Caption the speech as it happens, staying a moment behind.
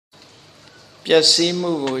ပျက်စီး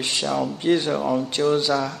မှုကိုရှောင်ပြည့်စုံအောင်ကြိုး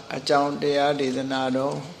စားအကြောင်းတရားဒေသနာ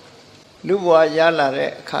တော်လူဘဝရလာ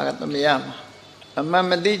တဲ့အခါသမယမှာအမှန်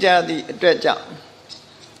မသိကြသည့်အတွက်ကြောင့်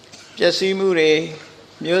ပျက်စီးမှုတွေ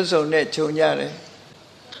မျိုးစုံနဲ့ခြုံကြတယ်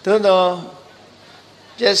သို့သော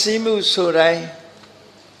ပျက်စီးမှုဆိုတိုင်း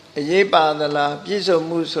အရေးပါသလားပြည့်စုံ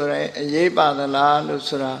မှုဆိုတိုင်းအရေးပါသလားလို့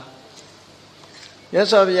ဆိုတာမြတ်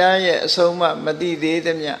စွာဘုရားရဲ့အဆုံးအမမသိသေးသ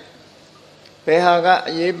မျှဘယ်ဟာက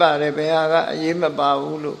အရေးပါတယ်ဘယ်ဟာကအရေးမပါ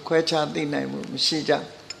ဘူးလို့ခွဲခြားသိနိုင်မှုမရှိကြ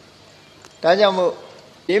ဒါကြောင့်မို့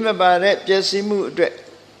ရေးမပါတဲ့ပျက်စီးမှုအတွက်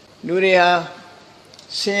လူတွေဟာ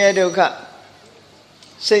ဆင်းရဲဒုက္ခ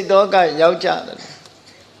စိတ်သောကရောက်ကြတယ်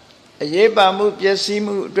အရေးပါမှုပျက်စီး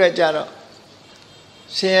မှုအတွက်ကြတော့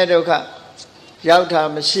ဆင်းရဲဒုက္ခရောက်တာ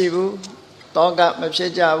မရှိဘူးသောကမဖြ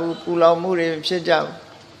စ်ကြဘူးပူလောင်မှုတွေမဖြစ်ကြဘူး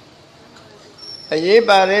အရေး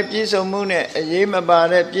ပါတဲ့ပြည့်စုံမှုနဲ့အရေးမပါ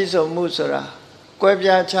တဲ့ပြည့်စုံမှုဆိုတာကွဲ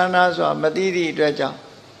ပြားခြားနားစွာမသိသည့်အတွက်ကြောင့်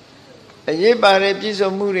အရေးပါတဲ့ပြည့်စုံ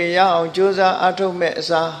မှုတွေရအောင်ကြိုးစားအားထုတ်မဲ့အ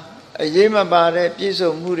စားအရေးမပါတဲ့ပြည့်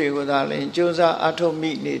စုံမှုတွေကိုသာလည်းကြိုးစားအားထုတ်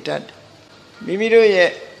မိနေတတ်တယ်မိမိတို့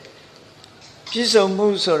ရဲ့ပြည့်စုံမှု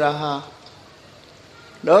ဆိုတာဟာ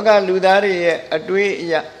လောကလူသားတွေရဲ့အတွေးအ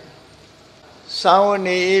ရစာဝ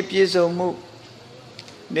နေပြည့်စုံမှု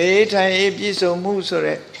နေထိုင်ပြည့်စုံမှုဆို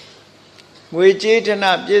တဲ့ငွေကြေးဌာန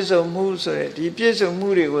ပြည့်စုံမှုဆိုတဲ့ဒီပြည့်စုံမှု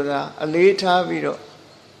တွေကိုသာအလေးထားပြီးတော့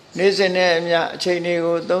နေ့စဉ်နဲ့အမျှအချိန်တွေ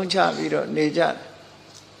ကိုသုံးချပြီးတော့နေကြတယ်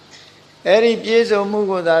အဲ့ဒီပြည့်စုံမှု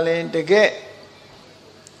ကိုသာလည်းတကယ်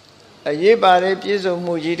အရေးပါတဲ့ပြည့်စုံ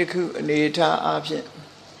မှုကြီးတစ်ခုအနေထားအဖြစ်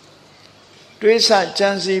တွေးဆကြံ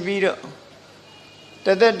စီပြီးတော့တ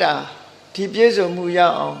သက်တာဒီပြည့်စုံမှုရ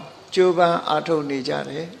အောင်ကြိုးပမ်းအားထုတ်နေကြ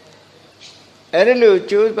တယ်အဲ့ဒီလို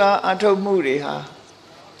ကြိုးပမ်းအားထုတ်မှုတွေဟာ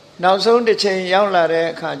နောက်ဆုံးတစ်ချိန်ရောက်လာတဲ့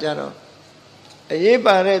အခါကျတော့အရေး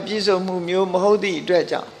ပါတဲ့ပြည့်စုံမှုမျိုးမဟုတ်သည့်အတွက်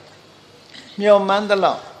ကြောင့်မျှော်မှန်းသ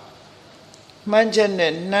လောက်မှန်းချက်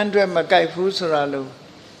နဲ့နှမ်းတွဲမကိုက်ဘူးဆိုတာလို့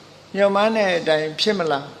မျှော်မှန်းတဲ့အတိုင်းဖြစ်မ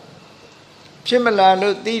လား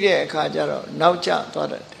လို့သိတဲ့အခါကျတော့နောက်ကျသွား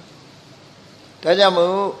တယ်ဒါကြောင့်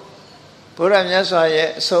မို့ဘုရားမြတ်စွာရဲ့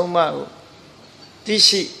အဆုံးအမကိုသိ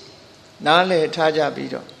ရှိနားလည်ထားကြ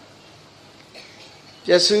ပြီးတော့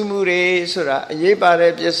ပျက်စီးမှုတွေဆိုတာအရေးပါ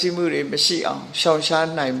တဲ့ပျက်စီးမှုတွေမရှိအောင်ရှောင်ရှား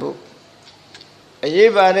နိုင်ဖို့အ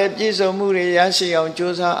ရေးပါတဲ့ပြည့်စုံမှုတွေရရှိအောင်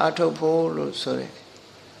ကြိုးစားအားထုတ်ဖို့လို့ဆိုတယ်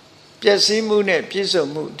ပျက်စီးမှုနဲ့ပြည့်စုံ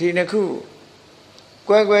မှုဒီနှစ်ခု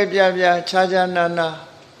ကွဲကွဲပြားပြားခြားခြားနားနား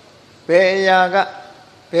ဘယ်အရာက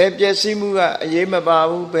ဘယ်ပျက်စီးမှုကအရေးမပါ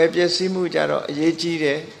ဘူးဘယ်ပျက်စီးမှုကြတော့အရေးကြီးတ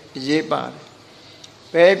ယ်အရေးပါတယ်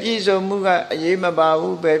ဘယ်ပြည့်စုံမှုကအရေးမပါ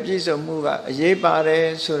ဘူးဘယ်ပြည့်စုံမှုကအရေးပါတယ်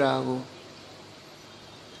ဆိုတာကို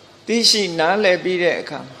သိရှိနားလည်ပြီးတဲ့အ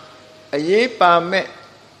ခါအရေးပါမဲ့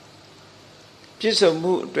ပြည့်စုံ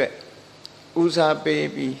မှုအတွက်ဦးစားပေး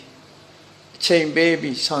ပြီးအချိန်ပေး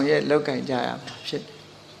ပြီးဆောင်ရွက်လုပ်ကိုင်ကြရမှာဖြစ်တယ်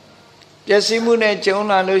ပျက်စီးမှုနဲ့ကြုံ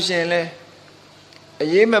လာလို့ရှိရင်လည်းအ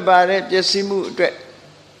ရေးမပါတဲ့ပျက်စီးမှုအတွက်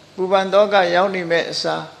ပူပန်သောကရောက်နေမဲ့အ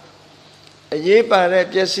စားအရေးပါတဲ့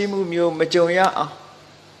ပျက်စီးမှုမျိုးမကြုံရအောင်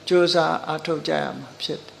ကြိုးစားအားထုတ်ကြရမှာဖြ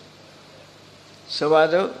စ်တယ်ဆိုပါ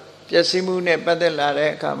တော့ပျက်စီးမှုနဲ့ပတ်သက်လာ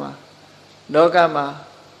တဲ့အခါမှာလောကမှာ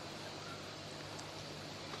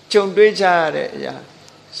ကြုံတွေ့ကြရတဲ့အရာ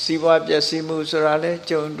စီးပွားပျက်စီးမှုဆိုတာလဲ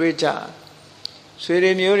ကြုံတွေ့ကြဆွေ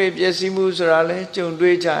တွေမျိုးတွေပျက်စီးမှုဆိုတာလဲကြုံ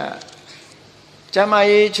တွေ့ကြကျမ်းမာ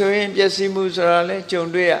ရေးချွေရင်ပျက်စီးမှုဆိုတာလဲကြုံ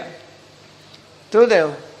တွေ့ရသို့တယ်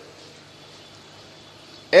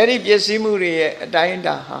အဲ့ဒီပျက်စီးမှုတွေရဲ့အတိုင်းအ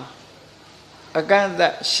တာဟာအကန့်အသ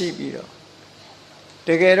တ်ရှိပြီးတော့တ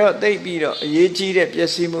ကယ်တော့သိပြီးတော့အရေးကြီးတဲ့ပျ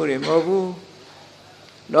က်စီးမှုတွေမဟုတ်ဘူး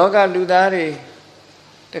လောကလူသားတွေ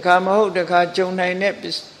တခါမဟုတ်တခါကြုံနိုင်တဲ့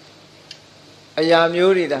အရာ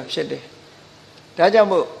မျိုးတွေသာဖြစ်တယ်ဒါကြောင့်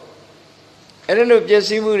မို့အဲ့ဒီလိုပျက်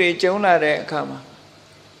စီးမှုတွေကြုံလာတဲ့အခါမှာ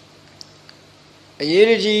အ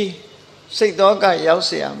ရေးကြီးစိတ်သောကရောက်เ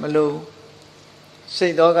สียမလို့စိ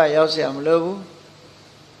တ်သောကရောက်เสียမလို့ဘူး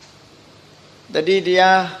တတိတ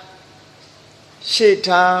ရားရှေ့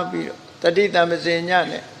ထားပြီးတော့တတိတမစင်ည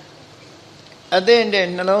နဲ့အသင့်တဲ့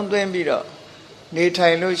နှလုံးသွင်းပြီးတော့နေထို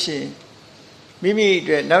င်လို့ရှိရင်မိမိအ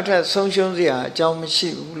တွက်နောက်ထပ်ဆုံးရှုံးစရာအကြောင်းမရှိ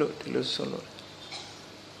ဘူးလို့ဒီလိုဆိုလို့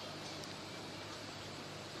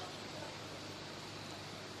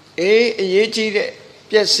အရေးကြီးတဲ့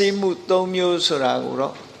ပျက်စီးမှု၃မျိုးဆိုတာကို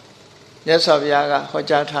တော့မြတ်စွာဘုရားကဟော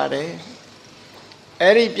ကြားထားတယ်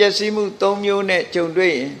အဲ့ဒီပျက်စီးမှု၃မျိုးနဲ့ကြုံ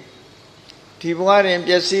တွေ့ရင်ဒီဘဝတွင်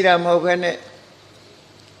ပျက်စီးတာမဟုတ်ဘဲနဲ့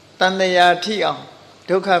တန်တရားထိအောင်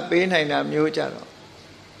ဒုက္ခပေးနိုင်တာမျိုးကြတော့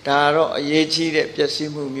ဒါတော့အရေးကြီးတဲ့ပျက်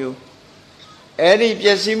စီးမှုမျိုးအဲ့ဒီပျ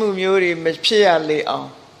က်စီးမှုမျိုးတွေမဖြစ်ရလေအောင်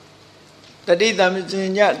တတိတမစင်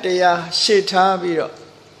ညတရားရှေ့ထားပြီးတော့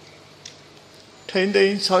ထိမ့်သိ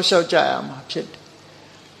မ်းဆောက်ရှောက်ကြရမှာဖြစ်တယ်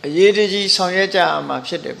အရေးတကြီးဆောင်ရွက်ကြရမှာ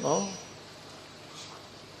ဖြစ်တယ်ပေါ့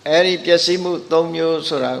အဲ့ဒီပျက်စီးမှု၃မျိုး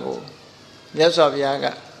ဆိုတာကိုမြတ်စွာဘုရားက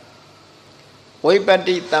ဝိပတ္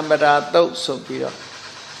တိတမ္ပရာသုတ်ဆိုပြီးတော့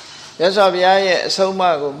မြတ်စွာဘုရားရဲ့အဆုံးအမ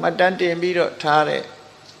ကိုမှတ်တမ်းတင်ပြီးတော့ထားတဲ့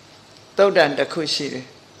သုတ်တန်တစ်ခုရှိတယ်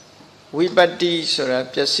ဝိပတ္တိဆိုတာ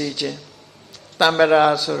ပျက်စီးခြင်းတမ္ပရာ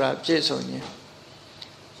ဆိုတာပြည့်စုံခြင်း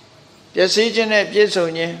ပျက်စီးခြင်းနဲ့ပြည့်စုံ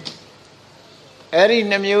ခြင်းအဲ့ဒီ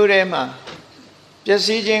နှမျိုးထဲမှာပျက်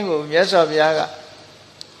စီးခြင်းကိုမြတ်စွာဘုရားက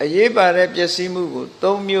အရေးပါတဲ့ပျက်စီးမှုကို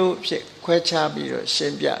၃မျိုးဖြစ်ခွဲခြားပြီးတော့ရှ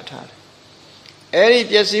င်းပြထားတယ်အဲ့ဒီ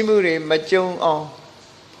ပျက်စီးမှုတွေမကြုံအောင်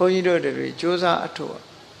ဘုန်းကြီးတို့တွေစ조사အထောက်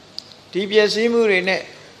ဒီပျက်စီးမှုတွေနဲ့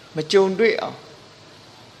မကြုံတွေ့အောင်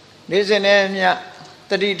နေ့စဉ်နဲ့အမျှ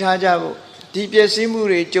တတိထားကြဖို့ဒီပျက်စီးမှု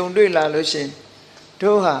တွေကြုံတွေ့လာလို့ရှင်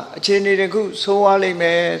တို့ဟာအခြေအနေတစ်ခုဆိုးဝါးလိမ့်မ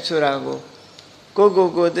ယ်ဆိုတာကို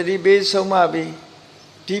ကိုတတိပေးဆုံးမပြီး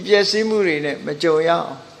ဒီပျက်စီးမှုတွေနဲ့မကြုံရအော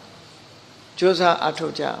င်ကြိုးစားအထော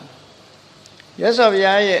က်ကြအောင်မြတ်စွာဘု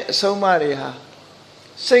ရားရဲ့အဆုံးအမတွေဟာ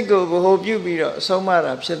စိတ်ကိုဗဟိုပြုပြီးတော့အဆုံးအမ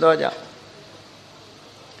တာဖြစ်သောကြောင့်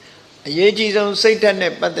အရေးကြီးဆုံးစိတ်ဓာတ်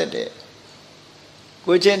နဲ့ပတ်သက်တဲ့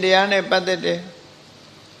ကိုယ်ချင်းတရားနဲ့ပတ်သက်တဲ့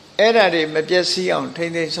အဲ့ဓာတွေမပျက်စီးအောင်ထိ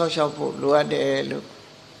မ့်သိမ်းဆောက်ရှောက်ဖို့လိုအပ်တယ်လို့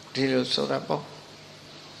ဒီလိုဆိုတာပေါ့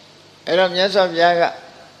အဲ့တော့မြတ်စွာဘုရားက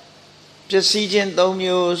ပျက်စီးခြင်း၃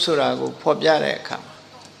မျိုးဆိုတာကိုဖော်ပြတဲ့အခါမှာ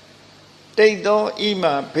တိတ်သောဣ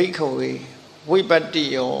မာဘိက္ခဝေဝိပတ္တိ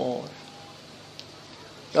ယော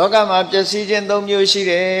လောကမှာပျက်စီးခြင်း၃မျိုးရှိ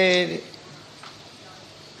တယ်တဲ့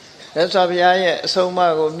မြတ်စွာဘုရားရဲ့အဆုံးအမ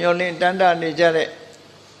ကိုမျှော်လင့်တမ်းတနေကြတဲ့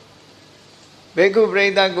ဘိက္ခုပရိ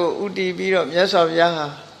သတ်ကိုဥတည်ပြီးတော့မြတ်စွာဘုရားဟာ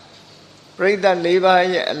ပရိသတ်၄ပါး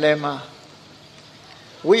ရဲ့အလယ်မှာ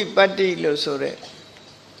ဝိပတ္တိလို့ဆိုတဲ့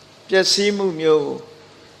ပျက်စီးမှုမျိုးကို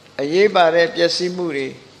အရေးပါတဲ့ပျက်စီးမှုတွေ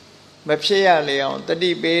မဖြစ်ရလေအောင်တ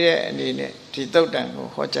တိပေးတဲ့အနေနဲ့ဒီသုတ်တန်ကို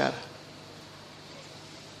ဟောကြားတာ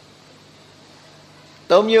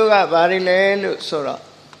၃မျိုးကဘာတွေလဲလို့ဆိုတော့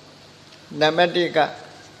နံပါတ်1က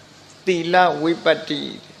သီလဝိပတ္တိ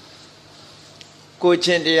ကိုချ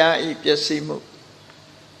င်းတရားဤပျက်စီးမှု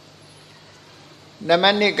နံပါ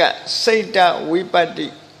တ်2ကစိတ်တဝိပတ္တိ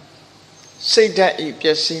စိတ်ဓာတ်ဤပျ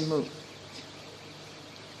က်စီးမှု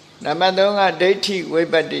နံပါတ်3ကဒိဋ္ဌိဝိ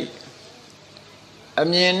ပတ္တိအ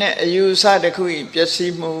မြင်နဲ့အယူအဆတစ်ခုဤပျက်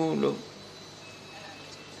စီးမှုလို့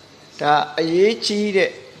ဒါအရေးကြီး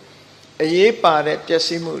တဲ့အရေးပါတဲ့ပျက်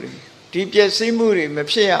စီးမှုတွေဒီပျက်စီးမှုတွေမ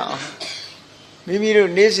ဖြစ်ရအောင်မိမိ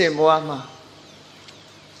တို့နေ့စဉ်ဘဝမှာ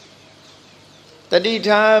တတိ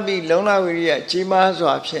ထားပြီးလုံလဝိရိယကြီးမား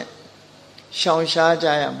စွာဖြင့်ရှောင်ရှားကြ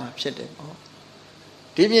ရမှာဖြစ်တယ်ပေါ့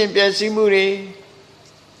ဒီပြင်ပျက်စီးမှုတွေ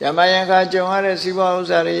ယမယံခါကြုံရတဲ့စီးပွားဥစ္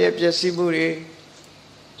စာတွေရဲ့ပျက်စီးမှုတွေ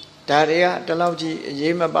ဒါတွေကတလောက်ကြီးအ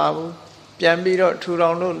ရေးမပါဘူးပြန်ပြီးတော့ထူထော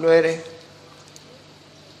င်လို့လွယ်တယ်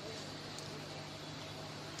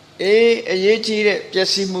အရေးကြီးတဲ့ပျက်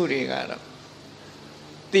စီးမှုတွေကတော့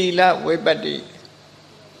သီလဝိပတ္တိ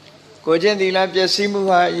ကိုချင်းသီလပျက်စီးမှု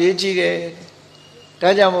ဟာအရေးကြီးတယ်ဒါ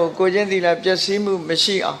ကြောင့်မို့ကိုချင်းသီလပျက်စီးမှုမ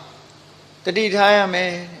ရှိအောင်တတိထားရမ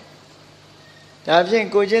ယ်ဒါဖြင့်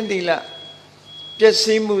ကိုချင်းသီလပျက်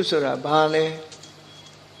စီးမှုဆိုတာဘာလဲ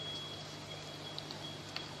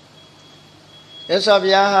ရသော်ဘု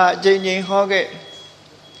ရားဟာအကြိမ်ကြိမ်ဟောခဲ့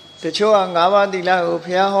တချို့က၅ပါးသီလကို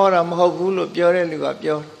ဘုရားဟောတာမဟုတ်ဘူးလို့ပြောတဲ့လူက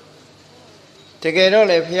ပြောတကယ်တော့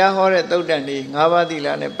လေဘုရားဟောတဲ့သုတ်တန်တွေ၅ပါးသီလ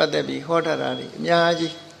နဲ့ပတ်သက်ပြီးဟောထားတာတွေအများ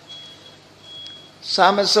ကြီးစာ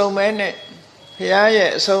မစုံမဲနဲ့ဘုရားရဲ့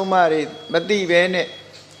အဆုံးအမတွေမသိပဲနဲ့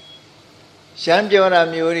ရမ်းပြောတာ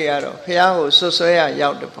မျိုးတွေကတော့ဘုရားကိုဆွဆွဲရရော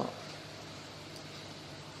က်တယ်ပေါ့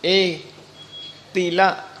သီလ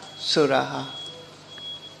ဆိုတာဟာ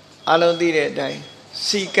အလုံးသိတဲ့အတိုင်း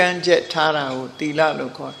စီကံချက်ထားတာကိုသီလ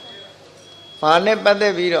လို့ခေါ်တယ်။ဘာနဲ့ပတ်သ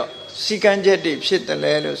က်ပြီးတော့စီကံချက်တွေဖြစ်တယ်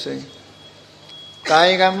လဲလို့ဆိုရင်ကာ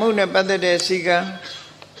ယကံမှုနဲ့ပတ်သက်တဲ့စီကံ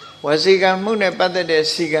ဝစီကံမှုနဲ့ပတ်သက်တဲ့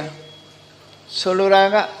စီကံဆိုလိုတာ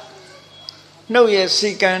ကနှုတ်ရဲ့စီ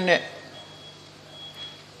ကံနဲ့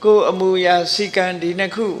ကိုယ်အမူအရာစီကံဒီနှ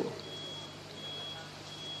စ်ခု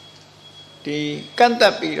ဒီကန့်တ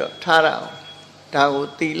က်ပြီးတော့ထားတာဒါကို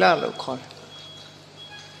သီလလို့ခေါ်တယ်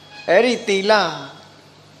အဲ့ဒီသီလ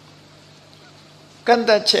ကန့်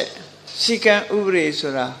တက်ချက်စီကံဥပဒေ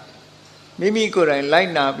ဆိုတာမိမိကိုယ်တိုင်လို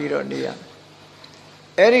က်နာပြီးတော့နေရ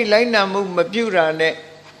အဲ့ဒီလိုက်နာမှုမပြုတာနဲ့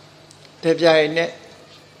တပြိုင်နက်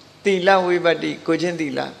သီလဝိပတ္တိကိုချင်းသီ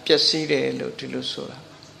လပျက်စီးတယ်လို့ဒီလိုဆိုတာ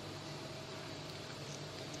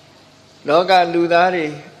လောကလူသားတွေ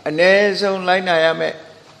အ ਨੇ ဆုံးလိုက်နာရမယ်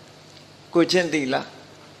ကိုချင်းသီလ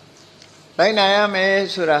လိုက်နာရမယ်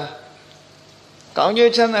ဆိုတာကောင်း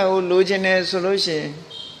ကျိုးချမ်းသာကိုလိုချင်တယ်ဆိုလို့ရှိရင်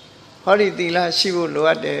ဟောဒီသီလရှိဖို့လို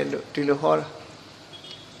အပ်တယ်လို့ဒီလိုဟောတာ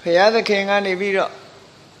ဘုရားသခင်ကနေပြီးတော့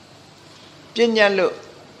ပြည့်ညတ်လို့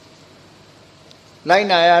လိုက်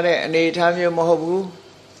နာရတဲ့အနေအထားမျိုးမဟုတ်ဘူး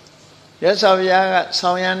ရသော်ဘုရားက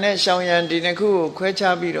ဆောင်ရံနဲ့ရှောင်ရံဒီနှစ်ခုကိုခွဲ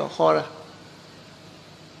ခြားပြီးတော့ဟောတာ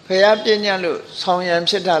ဘုရားပြည့်ညတ်လို့ဆောင်ရံ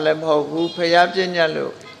ဖြစ်တာလည်းမဟုတ်ဘူးဘုရားပြည့်ညတ်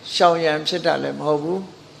လို့ရှောင်ရံဖြစ်တာလည်းမဟုတ်ဘူး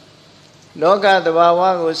လောကသဘာဝ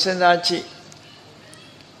ကိုစဉ်းစားကြည့်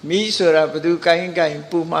မိဆိုတာဘသူကိုင်းကိုင်း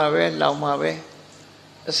ပူမှာပဲလောင်မှာပဲ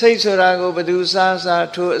အစိတ်ဆိုတာကိုဘသူစားစား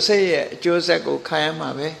ထိုအစိတ်ရဲ့အကျိုးဆက်ကိုခံရမှာ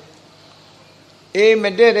ပဲအေးမ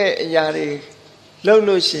တည့်တဲ့အရာတွေလှုပ်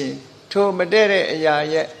လို့ရှိရင်ထိုမတည့်တဲ့အရာ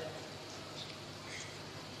ရဲ့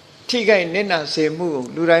ထိခိုက်နစ်နာစေမှုကို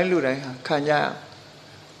လူတိုင်းဟာခံကြရ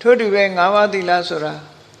ထို့တူပဲ၅ပါးသီလဆိုတာ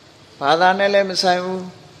ဘာသာနဲ့လည်းမဆိုင်ဘူး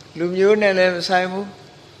လူမျိုးနဲ့လည်းမဆိုင်ဘူး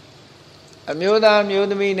အမျိုးသားအမျိုး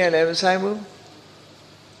သမီးနဲ့လည်းမဆိုင်ဘူး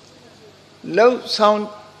လှုပ်ဆောင်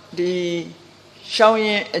ဒီရှောင်ရ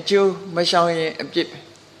င်အကျိုးမရှောင်ရင်အပြစ်ပဲ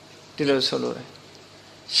ဒီလိုဆိုလို့တယ်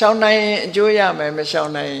ရှောင်နိုင်ရင်အကျိုးရမယ်မရှော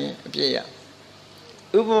င်နိုင်ရင်အပြစ်ရ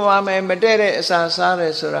ဥပမာမယ်မတည့်တဲ့အစာစားတ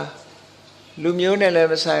ယ်ဆိုတာလူမျိုးနဲ့လည်း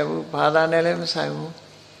မဆိုင်ဘူးဘာသာနဲ့လည်းမဆိုင်ဘူး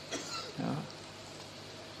နော်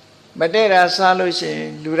မတည့်တာစားလို့ရှိရင်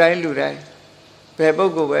လူတိုင်းဘယ်ပု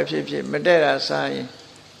ဂ္ဂိုလ်ပဲဖြစ်ဖြစ်မတည့်တာစားရင်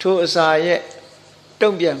ထိုအစာရဲ့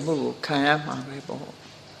တုံ့ပြန်မှုကိုခံရမှာပဲပေါ့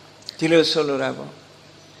ဒီလိုဆိုလိုတာပေါ့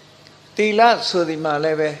သီလဆိုဒီမှာလ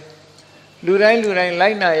ည်းပဲလူတိုင်းလို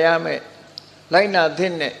က်နာရမယ်လိုက်နာသ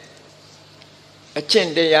င့်တဲ့အကျင့်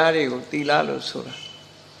တရားတွေကိုသီလလို့ဆိုတာ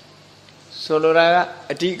ဆိုလိုတာက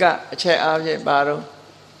အဓိကအချက်အားဖြင့်ပါတော့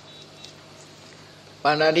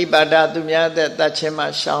ပါဏာတိပါဒသူများအသက်တတ်ခြင်းမှ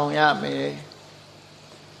ရှောင်ရမယ်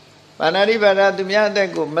ပါဏာတိပါဒသူများအသက်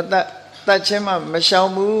ကိုမတတ်ခြင်းမှမရှော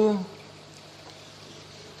င်ဘူး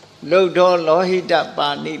လုဒ္ဓောလောဟိတပါ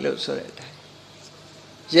ဏိလို့ဆိုတဲ့အတိုင်း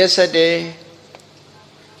ရက်ဆက်တယ်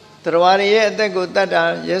တရားရရဲ့အသက်ကိုတတ်တာ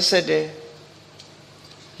ရက်ဆက်တယ်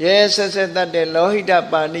ရဲဆက်တတ်တယ်လောဟိတ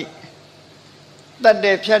ပါဏိတတ်တ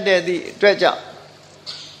ယ်ဖြတ်တယ်သည့်အတွက်ကြောင့်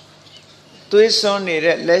သွေးစွန်းနေ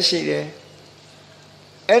တဲ့လက်ရှိတယ်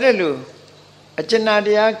အဲ့ဒါလို့အကျဉ်းတ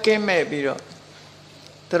ရားကင်းမဲ့ပြီးတော့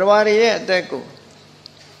တရားရရဲ့အသက်ကို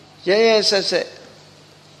ရဲဆက်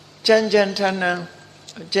ချမ်းထန်း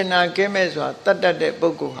အကျဉ်းကင်းမဲ့စွာတတ်တဲ့ပု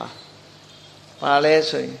ဂ္ဂိုလ်ဟာဘာလဲ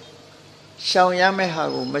ဆိုရင်ရှောင်ရမယ့်ဟာ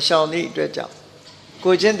ကိုမရှောင်သည့်အတွက်ကြောင့်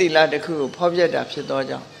ကိုချင်းသီလတစ်ခုကိုဖောက်ပြတာဖြစ်သော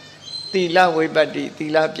ကြောင့်သီလဝိပတ္တိသီ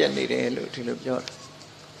လပြတ်နေတယ်လို့ဒီလိုပြောတာ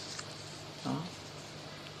နော်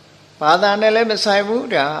ဘာသာနဲ့လည်းမဆိုင်ဘူး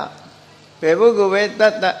ဒါဘယ်ပုဂ္ဂိုလ်ပဲတ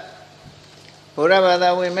တ်ဘုရားဘာသာ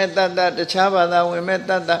ဝင်မဲ့တတ်တခြားဘာသာဝင်မဲ့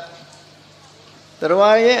တတ်တ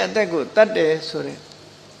ရားရဲ့အသက်ကိုတတ်တယ်ဆိုတဲ့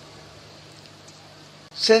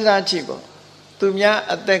စဉ်းစားကြည့်ပေါ့သူများ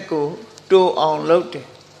အသက်ကိုတိုးအောင်လုပ်တယ်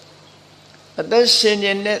အသက်ရှင်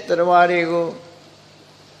နေတဲ့တရားတွေကို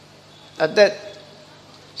အသက်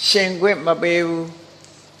ရှင်ခွင့်မပေးဘူး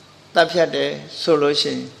တပ်ဖြတ်တယ်ဆိုလို့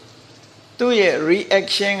ရှိရင်သူ့ရဲ့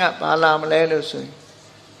reaction ကဘာလာမလဲလို့ဆိုရင်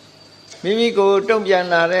မိမိကိုတုံ့ပြန်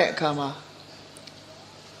လာတဲ့အခါမှာ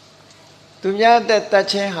သူများအသက်တတ်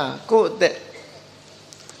ခြင်းဟာကိုယ့်အသက်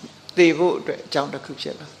သေဖို့အတွက်အကြောင်းတစ်ခုဖြ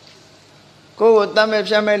စ်လာကိုယ့်ကိုတတ်မဲ့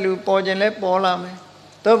ဖြတ်မဲ့လူပေါ်ခြင်းလဲပေါ်လာမယ်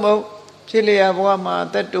သို့မဟုတ်ဖြစ်လျာဘဝမှာအ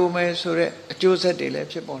သက်တိုးမယ်ဆိုတဲ့အကျိုးဆက်တွေလည်း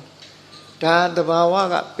ဖြစ်ပေါ်လာဒါသဘာဝ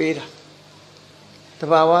ကပေးတာသ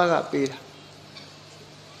ဘာဝကပေးတာ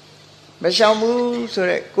မရှောင်ဘူးဆို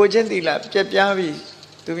တဲ့ကိုချင်းသီလပြက်ပြားပြီး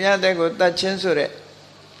သူများတဲ့ကိုတတ်ချင်းဆိုတဲ့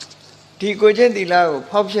ဒီကိုချင်းသီလကို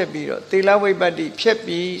ဖောက်ဖျက်ပြီးတော့သီလဝိပ္ပတ္တိဖျက်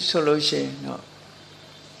ပြီးဆိုလို့ရှိရင်တော့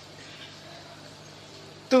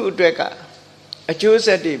သူ့အတွက်ကအကျိုးဆ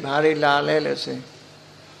က်တွေဘာတွေလာလဲလို့ဆိုရင်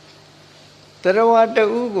တရားတူ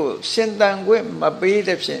ကိုရှင်သန်ခွင့်မပေး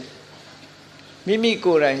တဲ့ဖြင့်မိမိ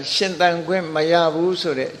ကိုယ်တိုင်ရှင်သန်ခွင့်မရဘူး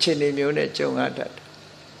ဆိုတဲ့အခြေအနေမျိုးနဲ့ကြုံရတတ်တ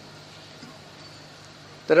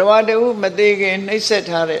ယ်တရားတူမသေးခင်နှိပ်စက်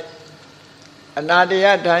ထားတဲ့အနာတရ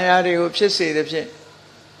ဒဏ်ရာတွေကိုဖြစ်စေတဲ့ဖြင့်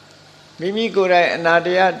မိမိကိုယ်တိုင်အနာတ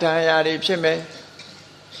ရဒဏ်ရာတွေဖြစ်မယ်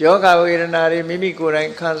ယောဂဝေဒနာတွေမိမိကိုယ်တို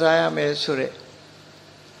င်ခံစားရမယ်ဆိုတဲ့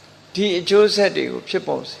ဒီအကျိုးဆက်တွေကိုဖြစ်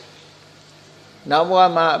ပေါ်စေနောက်ဘဝ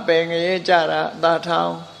မှာအပင်ငရဲကြတာအသာထော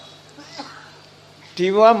င်ဒီ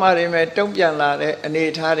ဘဝမှာတွေမဲ့တုံ့ပြန်လာတဲ့အနေ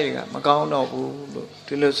အထားတွေကမကောင်းတော့ဘူးလို့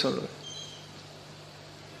ဒီလိုဆိုလို့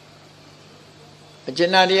အကျ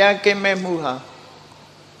ဉ်းတရားကင်းမဲ့မှုဟာ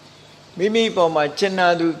မိမိပေါ်မှာကျဉ်းနာ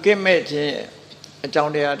သူကင်းမဲ့ခြင်းအကြော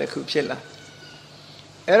င်းတရားတစ်ခုဖြစ်လာ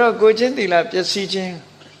အဲ့တော့ကိုချင်းသီလပျက်စီးခြင်း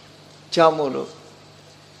ကြောင့်မို့လို့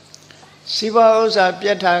စီးပွားဥစ္စာပြ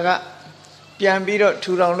တ်တာကပြန်ပြီးတော့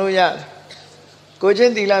ထူထောင်လို့ရတယ်ကိုချ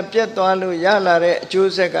င်းသီလပြတ်သွားလို့ရလာတဲ့အ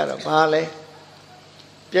ကျိုးဆက်ကတော့ဘာလဲ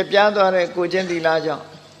ပြပြသွားတဲ့ကိုချင်းသီလကြောင့်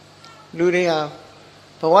လူတွေဟာ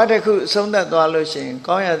ဘဝတစ်ခုအဆုံးသတ်သွားလို့ရှိရင်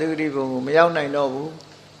ကောင်းရာသုဂတိဘုံကိုမရောက်နိုင်တော့ဘူး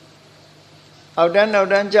အောက်တန်းနောက်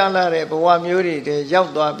တန်းကျလာတဲ့ဘဝမျိုးတွေတည်းရော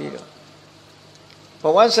က်သွားပြီးတော့ဘ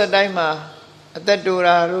ဝဆက်တိုင်းမှာအသက်တူ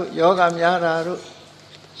တာတို့ယောဂများတာတို့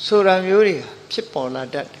ဆိုတာမျိုးတွေဖြစ်ပေါ်လာ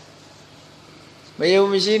တတ်တယ်မယုံ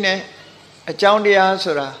မရှိနဲ့အကြောင်းတရား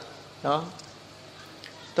ဆိုတာနော်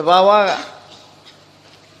တဘာဝက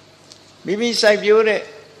မိမိစိုက်ပျိုးတဲ့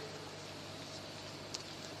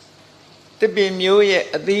တပင်မျိုးရဲ့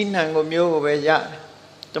အသီးနှံကိုမျိုးကိုပဲရတယ်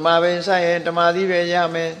ဓမ္မပင်စိုက်ရင်ဓမ္မသီးပဲရ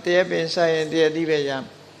မယ်တရားပင်စိုက်ရင်တရားသီးပဲရမ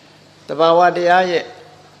ယ်တဘာဝတရားရဲ့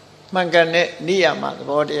မှန်ကန်တဲ့နိယာမသ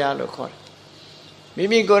ဘောတရားလို့ခေါ်တယ်မိ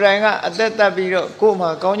မိကိုယ်တိုင်ကအသက်သက်ပြီးတော့ကိုယ်မှာ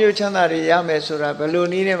ကောင်းကျိုးချမ်းသာတွေရမယ်ဆိုတာဘယ်လို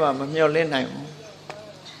နည်းနဲ့မှမမျှော်လင့်နိုင်ဘူး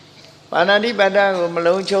ပါဏာတိပါဒကိုမ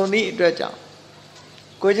လုံးခြုံသည့်အတွက်ကြောင့်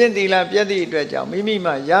ကိုချင်းသီလပြည့်သည့်အတွက်ကြောင့်မိမိ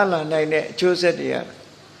မှရလာနိုင်တဲ့အကျိုးဆက်တွေရတယ်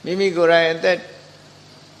မိမိကိုယ်တိုင်အသက်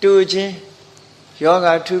တူခြင်းယောဂ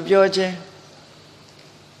ထူပြောခြင်း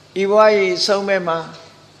ဤဘဝ၏ဆုံးမဲ့မှာ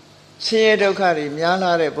ဆင်းရဲဒုက္ခတွေများ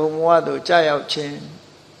လာတဲ့ဘုံဘဝသို့ကြာရောက်ခြင်း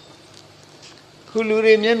ခုလူ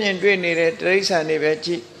တွေမျက်မြင်တွေ့နေတဲ့တိရစ္ဆာန်တွေပဲကြ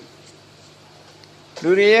ည့်လူ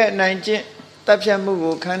တွေရဲ့အနိုင်ကျင့်တပ်ဖြတ်မှု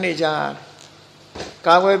ကိုခံနေကြရတယ်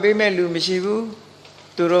ကာကွယ်ပေးမဲ့လူမရှိဘူး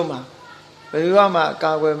သူတို့မှာဘယ်သူမှ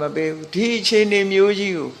ကာကွယ်မပေးဘူးဒီအခြေအနေမျိုး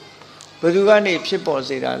ကြီးကိုဘယ်သူကနေဖြစ်ပေါ်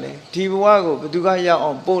စေတာလဲဒီဘဝကိုဘယ်သူကရောက်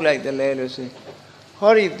အောင်ပို့လိုက်တယ်လဲလို့ဆိုရင်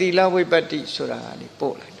ဟောဒီသီလဝိပ္ပတ္တိဆိုတာကနေ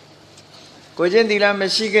ပို့လိုက်တယ်ကိုချင်းသီလမ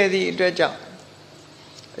ရှိခဲ့သည့်အတွက်ကြောင့်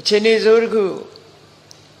အခြေအနေဆိုးတစ်ခု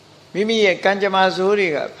မိမိရဲ့ကံကြမ္မာဆိုးတွေ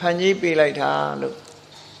ကဖန်ကြီးပေးလိုက်တာလို့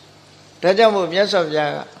ဒါကြောင့်မို့မြတ်စွာဘု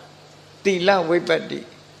ရားကသီလဝိပ္ပတ္တိ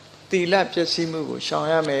သီလပျက်စီးမှုကိုရှောင်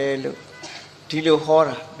ရမယ်လို့ဒီလိုဟော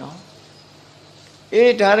တာနော်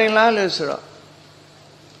ဒါရင်လားလို့ဆိုတော့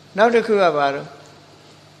နောက်တစ်ခုကဘာလို့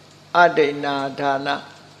အဒိဏဒါန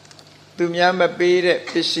သူများမပေးတဲ့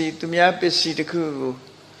ပစ္စည်းသူများပစ္စည်းတစ်ခုကို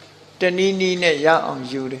တနည်းနည်းနဲ့ရအောင်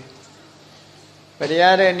ယူတယ်ဗတ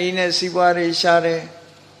ရားတဲ့နည်းနဲ့စီးပွားရေးရှားတယ်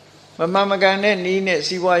မမှန်မကန်တဲ့နည်းနဲ့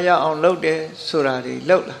စီးပွားရအောင်လုပ်တယ်ဆိုတာတွေ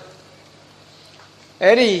လုပ်လာ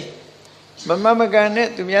အဲ့ဒီမမှန်မကန်တဲ့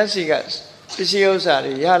သူများစီကပစ္စည်းဥစ္စာ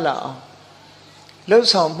တွေရလာအောင်လှုပ်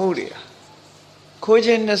ဆောင်မှုတွေခိုးခြ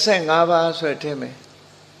င်း25ပါးဆိုတဲ့မယ်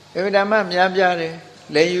အဗဓမ္မများပြားတယ်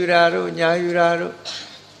လေယူတာတို့ညာယူတာတို့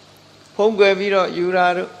ဖုံးကွယ်ပြီးတော့ယူတာ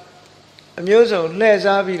တို့အမျိုးစုံလှည့်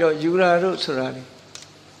စားပြီးတော့ယူတာတို့ဆိုတာလေ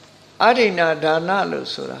အဒိဏဒါနလို့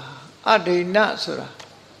ဆိုတာအဒိဏဆိုတာ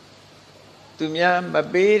သူများမ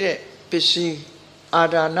ပေးတဲ့ပစ္စည်းအာ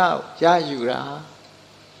ဒါနကိုရယူတာ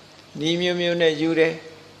နီးမျိုးမျိုးနဲ့ယူတယ်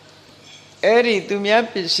အဲ့ဒီသူများ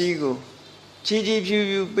ပစ္စည်းကိုချီချီဖြူ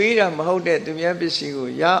ဖြူပေးတာမဟုတ်တဲ့သူများပစ္စည်းကို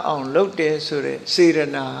ရအောင်လုပ်တယ်ဆိုတဲ့စေရ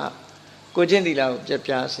နာကိုချင်းသီလကိုပြ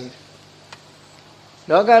ပြစေတယ်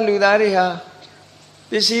လောကလူသားတွေဟာ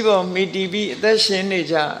ပစ္စည်းပေါ်မိတီပြီးအသက်ရှင်နေ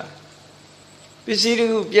ကြပစ္စည်းတစ်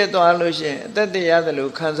ခုပြတ်သွားလို့ရှိရင်အသက်တရားသလို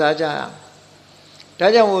ခံစားကြရဒါ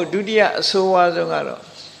ကြောင့်မို့ဒုတိယအဆိုးဝါးဆုံးကတော့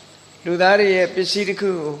လူသားတွေရဲ့ပစ္စည်းတစ်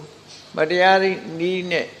ခုကိုမတရားနည်း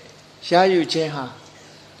နဲ့ရယူခြင်းဟာ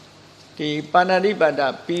ဒီပါဏာတိပါဒ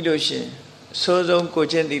ပြီးလို့ရှိရင်အဆိုးဆုံးကို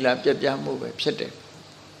ချင်းသီလပြပြမှုပဲဖြစ်တယ်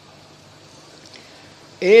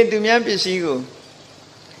သူများပစ္စည်းကို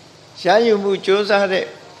ရယူမှုစ조사တဲ့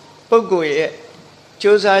ပုဂ္ဂိုလ်ရဲ့စ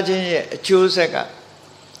조사ခြင်းရဲ့အကျိုးဆက်က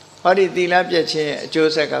ဟောဒီသီလပြည့်ခြင်းရဲ့အ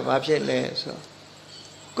ကျိုးဆက်ကဘာဖြစ်လဲဆို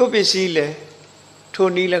ကိုယ်ပစ္စည်းလဲထို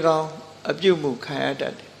နည်း၎င်းအပြုမှုခံရတ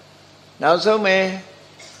တ်တယ်နောက်ဆုံးပဲ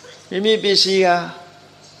မိမိပစ္စည်းဟာ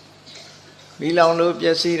မီလောင်လို့ပျ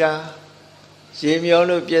က်စီးတာရေမျော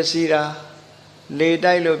လို့ပျက်စီးတာလေ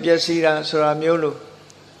တိုက်လို့ပျက်စီးတာဆိုတာမျိုးလို့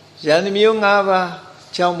ယန္တမျိုး၅ပါး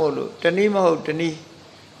ကြောင့်မို့လို့တနည်းမဟုတ်တနည်း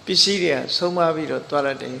ပစ္စည်းတွေကဆုံးမပြီးတော့သွားရ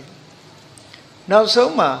တယ်နောက်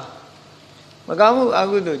ဆုံးမှာမကောင်းမှုအ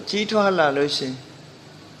ကုသို့ကြီးထွားလာလို့ရှင်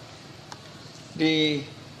ဒီ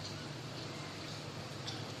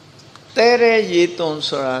တဲရဲရေသွန်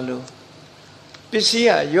ဆိုတာလို့ပစ္စည်း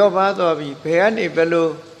ကရော့ပါသွားပြီးဘယ်ကနေဘယ်လို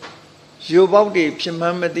ရိုးပေါက်တွေဖြစ်မှ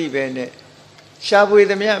န်းမသိပဲနဲ့ရှားပွေ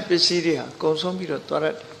သမျှပစ္စည်းတွေဟာကုန်ဆုံးပြီးတော့သွားရတ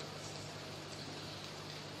ယ်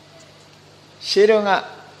ရှေးတုန်းက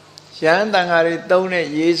ရဟန်းတန်ဃာတွေသုံးတဲ့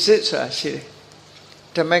ရေစစ်ဆိုတာရှိတယ်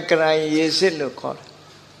ဓမ္မကရိုင်ရေစစ်လို့ခေါ်တယ်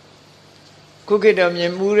ခုခေတ်တော့မြ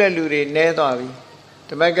င်မှုတဲ့လူတွေနဲသွားပြီ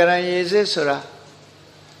ဓမ္မကရိုင်ရေစစ်ဆိုတာ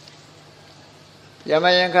ယမ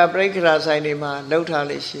ယံခပရိက္ခရာဆိုင်တွေမှာလှုပ်ထား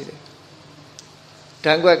လေးရှိတယ်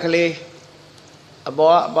ဓာန်ကွက်ကလေးအ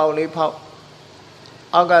ပေါ်အပေါက်လေးဖောက်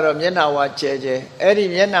အောက်ကတော့မျက်နှာဝါကျဲကျဲအဲ့ဒီ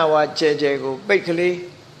မျက်နှာဝါကျဲကျဲကိုပိတ်ကလေး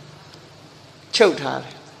ချုပ်ထားတ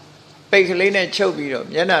ယ်ပိတ်ကလေးနဲ့ချုပ်ပြီးတော့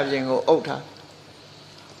မျက်နှာပြင်ကိုအုပ်ထား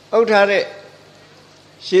အုတ်ထားတဲ့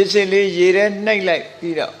ရေစစ်လေးရေထဲနှိပ်လိုက်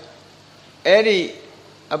ပြီးတော့အဲ့ဒီ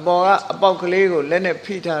အပေါ်ကအပေါက်ကလေးကိုလက်နဲ့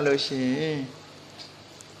ဖိထားလို့ရှိရင်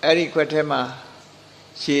အဲ့ဒီခွက်ထဲမှာ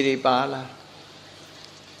ရေတွေပါလာ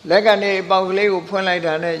လက်ကနေအပေါက်ကလေးကိုဖွင့်လိုက်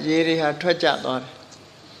တာနဲ့ရေတွေဟာထွက်ကျသွားတယ်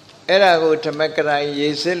အဲ့ဒါကိုဓမ္မကရိုင်ရေ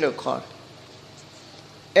စစ်လို့ခေါ်တယ်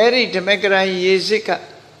အဲ့ဒီဓမ္မကရိုင်ရေစစ်က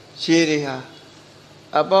ရေတွေဟာ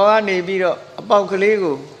အပေါ်ကနေပြီးတော့အပေါက်ကလေး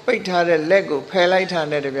ကိုပိတ်ထားတဲ့လက်ကိုဖယ်လိုက်တာ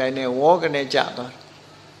နဲ့တပြိုင်နက်ဝေါကနေကျသွားတယ်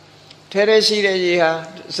ထဲထဲရှိတဲ့ရေဟာ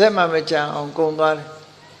ဇက်မှမကြအောင်ကုန်သွားတယ်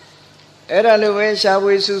အဲ့ဒါလိုပဲရှား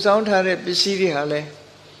ပွေစုဆောင်းထားတဲ့ပစ္စည်းတွေဟာလဲ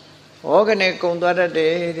ဝေါကနေကုန်သွားတတ်တ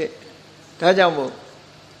ယ်တဲ့ဒါကြောင့်မို့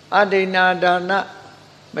အဒိဏဒါန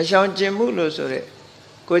မရှောင်ကျင်မှုလို့ဆိုတဲ့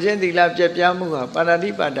ကိုချင်းသီလပြည့်ပြားမှုဟာပါဏာတိ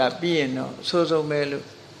ပါဒပြီးရင်တော့အဆိုးဆုံးပဲလို့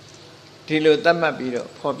ဒီလိုသတ်မှတ်ပြီးတော့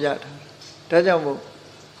ဖော်ပြထားဒါကြောင့်မို့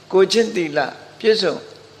ကိုချင်းသီလပြည့်စုံ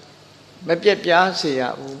မပြည့်ပြားစေရ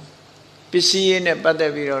ဘူးပစ္စည်းရေးနဲ့ပတ်သ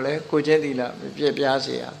က်ပြီးတော့လဲကိုချင်းသီလမပြည့်ပြား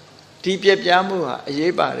စေရဒီပြည့်ပြားမှုဟာအ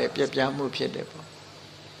ရေးပါတဲ့ပြည့်ပြားမှုဖြစ်တယ်ပေါ့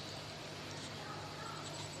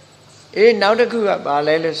နောက်တစ်ခုကဘာ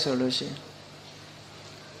လဲလို့ဆိုလို့ရှိရင်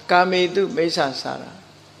ကာမေတုမိစ္ဆာစာရာ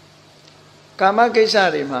ကာမကိစ္စ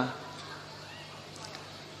တွေမှာ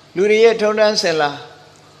လူတွေရဲ့ထုံတန်းစင်လာ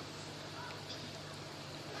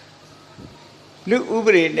လူဥပ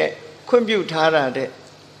ဒေနဲ့ခွင့်ပြုထားတာတဲ့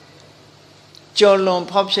ကြော်လွန်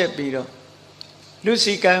ဖောက်ဖျက်ပြီးတော့လူစ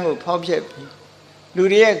ည်းကမ်းကိုဖောက်ဖျက်ပြီးလူ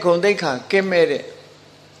တွေရဲ့ဂုဏ်သိက္ခာကင်းမဲ့တဲ့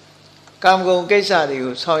ကာမဂုဏ်ကိစ္စတွေ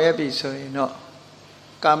ကိုဆောင်ရွက်ပြီးဆိုရင်တော့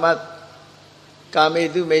ကာမေ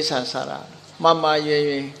တုမိစ္ဆာစာရာမရွ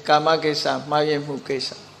င်ကာမကိစ္စမှားယွင်းမှုကိစ္စ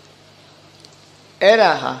အဲ့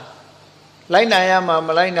ဒါဟာလိုက်နာရမှာမ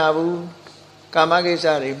လိုက်နာဘူးကာမကိစ္စ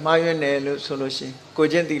တွေမှားယွင်းတယ်လို့ဆိုလို့ရှိရင်ကို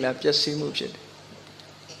ချင်းသီလပျက်စီးမှုဖြစ်တယ်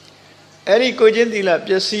အဲ့ဒီကိုချင်းသီလ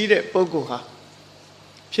ပျက်စီးတဲ့ပုဂ္ဂိုလ်ဟာ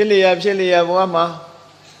ဖြစ်လျက်ဘဝမှာ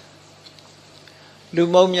လူ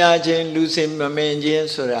မုံများခြင်းလူစင်မမင်ခြင်း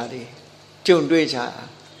ဆိုတာတွေကြုံတွေ့ကြတာ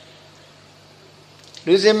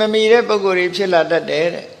လူစင်မမီတဲ့ပုဂ္ဂိုလ်တွေဖြစ်လာတတ်တယ်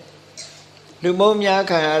တဲ့လူမုံများ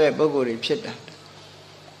ခံရတဲ့ပုဂ္ဂိုလ်တွေဖြစ်တာ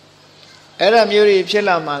အဲ့ဒါမျိုးတွေဖြစ်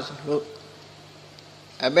လာမှာဆိုလို့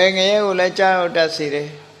အပေငရဲကိုလည်းကြားရောက်တတ်စေတယ်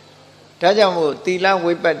ဒါကြောင့်မို့သီလ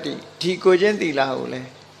ဝိပတ္တိဒီကိုချင်းသီလကိုလည်း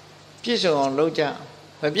ပြည့်စုံအောင်လုပ်ကြ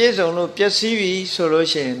မပြည့်စုံလို့ပျက်စီးပြီဆိုလို့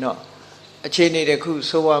ရှိရင်တော့အခြေအနေတစ်ခု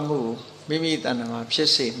ဆိုးဝါးမှုမိမိတဏ္ဍာမှာဖြစ်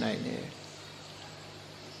စေနိုင်တယ်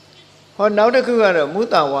ဟောနောက်တစ်ခုကတော့မု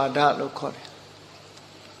သဝါဒလို့ခေါ်တယ်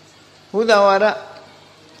မုသ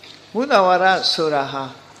ဝါဒဆိုတာဟာ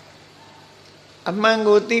အမှန်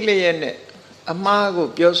ကိုသိလျက်နဲ့အမှားကို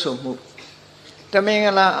ပြောဆိုမှုတမင်္ဂ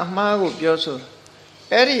လာအမှားကိုပြောဆို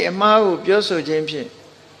အဲ့ဒီအမှားကိုပြောဆိုခြင်းဖြင့်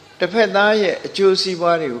တစ်ဖက်သားရဲ့အကျိုးစီး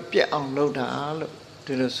ပွားတွေကိုပြတ်အောင်လုပ်တာလို့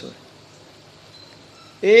ဒီလိုဆို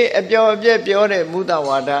တယ်အပျော်အပြက်ပြောတဲ့မုသ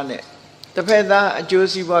ဝါဒနဲ့တစ်ဖက်သားအကျိုး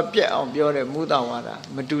စီးပွားပြတ်အောင်ပြောတဲ့မုသဝါဒ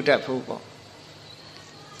မတူတတ်ဘူးပေါ့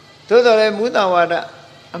သို့တော်လည်းမုသဝါဒ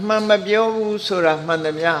အမှန်မပြောဘူးဆိုတာမှန်သ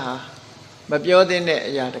မျှဟာမပြောသင့်တဲ့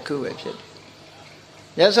အရာတစ်ခုပဲဖြစ်တယ်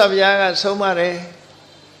မြတ်စွာဘုရားကဆုံးမတယ်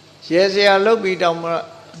ရေစရာလုပ်ပြီးတောင်မှ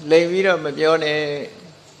လိမ်ပြီးတော့မပြောနဲ့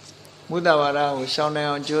မုသဝါဒကိုရှောင်နိုင်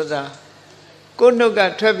အောင်ကြိုးစားကိုယ်နှုတ်က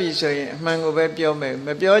ထွက်ပြီဆိုရင်အမှန်ကိုပဲပြောမယ်မ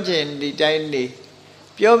ပြောချင်ဒီတိုင်းနေ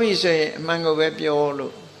ပြောပြီဆိုရင်အမှန်ကိုပဲပြော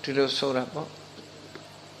လို့ဒီလိုဆိုတာပေါ့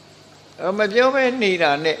မပြောပဲနေ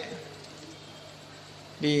တာနဲ့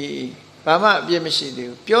ဒီဘာမှအပြစ်မရှိသေး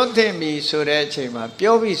ဘူးပြောသင့်ပြီဆိုတဲ့အချိန်မှာ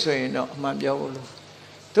ပြောပြီဆိုရင်တော့အမှန်ပြောဖို့လို့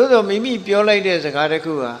သို့သောမိမိပြောလိုက်တဲ့စကားတစ်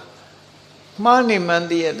ခုဟာမှားနေမှန်း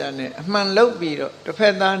သိရတဲ့နဲ့အမှန်လုပ်ပြီးတော့တစ်ဖ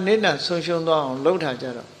က်သားနေနာဆုံးရှုံးသွားအောင်လုပ်ထားကြ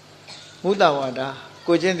တော့မုသဝါဒ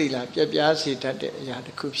ကိုချင်းသီလပြပြားစေတတ်တဲ့အရာတ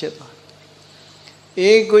စ်ခုဖြစ်သွားတ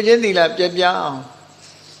ယ်ကိုချင်းသီလပြပြားအောင်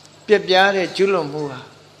ပြပြားတဲ့ကျွလွန်မှုဟာ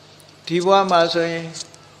ဒီဘဝမှာဆိုရင်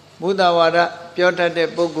မုသဝါဒပြောတတ်တဲ့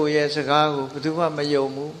ပုဂ္ဂိုလ်ရဲ့စကားကိုဘယ်သူမှမယုံ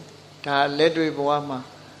ဘူးဒါလက်တွေ့ဘဝမှာ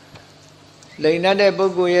လိန်တဲ့ပု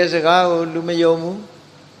ဂ္ဂိုလ်ရဲ့စကားကိုလူမယုံဘူး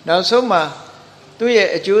နောက်ဆုံးမှာသူ့ရဲ့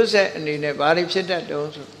အကျိုးဆက်အနေနဲ့ဘာတွေဖြစ်တတ်တုံး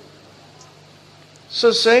ဆိုဆွ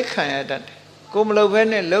ဆွဲခံရတတ်တယ်ကိုမလုပ်ဘဲ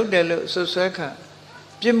နဲ့လုပ်တယ်လို့ဆွဆွဲခံ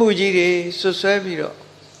ပြစ်မှုကြီးတွေဆွဆွဲပြီးတော့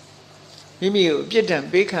မိမိကိုအပြစ်ဒဏ်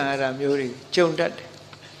ပေးခံရတာမျိုးတွေကြုံတတ်တယ်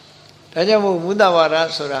ဒါကြောင့်မို့မုသဝါဒ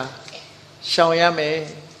ဆိုတာရှောင်ရမယ်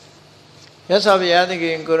မြတ်စွာဘုရားသခ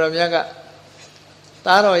င်ကိုရောမြတ်က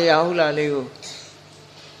သားတော်ရာဟုလာလေးကို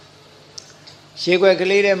ရေခွက်က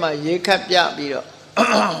လေးထဲမှာရေခတ်ပြပြီးတော့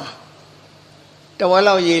တဝက်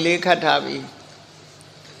လောက်ရေလေးခတ်ထားပြီး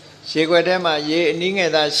ရေခွက်ထဲမှာရေအနည်းင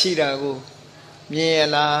ယ်သာရှိတာကိုမြင်ရ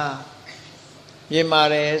လားမြင်ပါ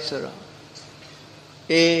တယ်ဆိုတော့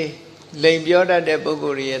လိန်ပြောတတ်တဲ့ပုဂ္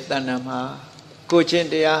ဂိုလ်ရဲ့တဏ္ဍာမှာ ကိုချင်း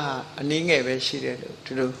တရားဟာအနည်းငယ်ပဲရှိတယ်လို့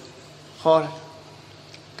ဒီလိုဟောတယ်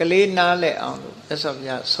ကလေးနားလဲအောင်လို့မြတ်စွာဘု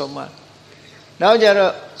ရားဆုံးမနောက်ကြ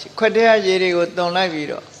တော့ခွက်တဲ့ရေတွေကိုတုံလိုက်ပြီး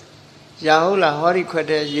တော့ရာဟုတ်လားဟောဒီခွက်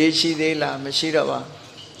တဲ့ရေရှိသေးလားမရှိတော့ပါ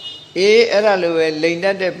အေးအဲ့ဒါလိုပဲလိန်တ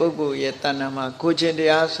တ်တဲ့ပုဂ္ဂိုလ်ရဲ့တဏ္ဍာမှာကိုချင်းတ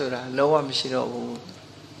ရားဆိုတာလုံးဝမရှိတော့ဘူး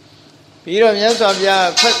ပြီးတော့မြတ်စွာဘုရား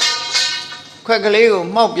ခွက်ကလေးကို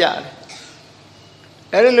မှောက်ပြတယ်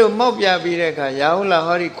အဲ့ဒါလိုမှောက်ပြပြီးတဲ့အခါရာဟုတ်လား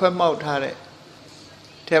ဟောဒီခွက်မှောက်ထားတဲ့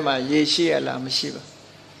ထဲမှာရေရှိရလားမရှိပါ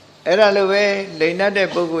အဲ့ဒါလိုပဲလိန်တတ်တဲ့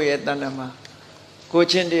ပုဂ္ဂိုလ်ရဲ့တဏ္ဍာမှာကို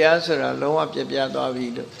ချင်းတရားဆိုတာလုံးဝပြပြသွားပြီ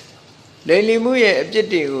လို့လိန်လီမှုရဲ့အပြစ်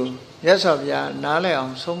တွေကိုမြတ်စွာဘုရားနားလည်အော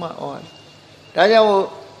င်ဆုံးမဩဝါဒဒါကြောင့်မို့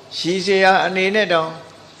ရှိเสียအနေနဲ့တောင်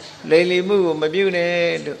လိန်လီမှုကိုမပြုနဲ့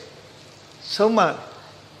လို့ဆုံးမ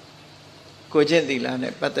ကိုချင်းသီလ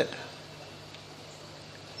နဲ့ပတ်သက်တာ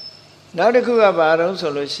နောက်တစ်ခုကဘာတော့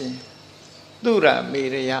ဆိုလို့ရှိရင်သူရ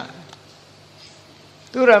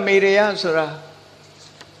မေရယဆိုတာ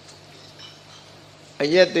အ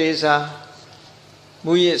ယက်သေးစား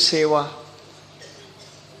မူရစေဝါ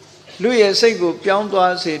လူရဲ့စိတ်ကိုပြောင်း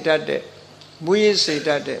သွားစေတတ်တဲ့မူရစေတ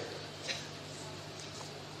တ်တဲ့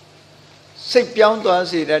စိတ်ပြောင်းသွား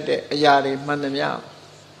စေတတ်တဲ့အရာတွေမှန်သမျှ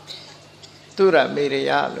သူရမေရ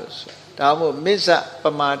ယလို့ဆိုဒါမှမဟုတ်မစ္ဆပ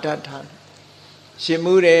မာဒထားရှင်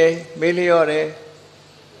မှုတယ်မေးလျော့တယ်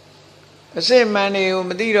အစစ်မှန်တွေကို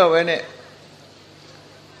မသိတော့ဘဲနဲ့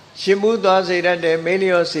ရှင်မှုသွားစေတတ်တယ်မေး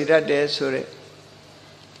လျော့စေတတ်တယ်ဆိုတဲ့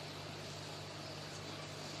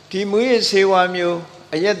ဒီမူရစေဝါမျိုး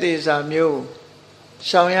အယက်သေးစာမျိုး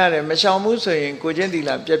ရှောင်ရတယ်မရှောင်ဘူးဆိုရင်ကိုချင်းသီလ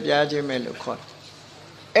ပြက်ပြားခြင်းပဲလို့ခေါ်တယ်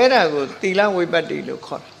အဲ့ဒါကိုသီလဝိပ္ပတ္တိလို့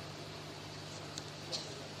ခေါ်တယ်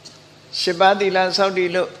၈ပါးသီလစောင့်တည်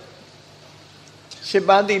လို့၈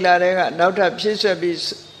ပါးသီလတွေကနောက်ထပ်ဖြည့်ဆွက်ပြီး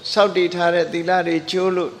စောင့်တည်ထားတဲ့သီလတွေ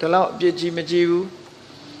ကျိုးလို့ဒီလောက်အပြစ်ကြီးမကြီးဘူး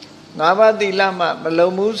၅ပါးသီလမှမ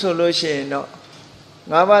လုံးဘူးဆိုလို့ရှိရင်တော့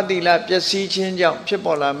၅ပါးသီလပျက်စီးခြင်းကြောင့်ဖြစ်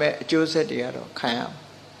ပေါ်လာမဲ့အကျိုးဆက်တွေကတော့ခံရ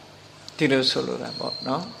ဒီလိုဆိုလိုတာပေါ့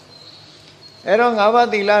နော်အဲ့တော့၅ပါး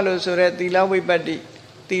သီလလို့ဆိုရဲသီလဝိပ္ပတ္တိ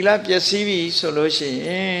သီလပျက်စီးပြီဆိုလို့ရှိရ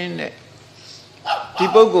င်တဲ့ဒီ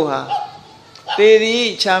ပုဂ္ဂိုလ်ဟာသေသည်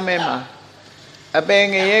ချမ်းမဲမှာအပင်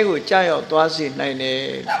ငရဲကိုကြောက်ရောက်သွားစေနိုင်တယ်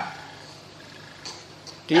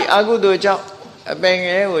ဒီအကုသိုလ်ကြောင့်အပင်င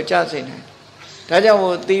ရဲကိုကြောက်စေနိုင်ဒါကြောင့်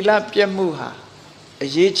မို့သီလပြတ်မှုဟာအ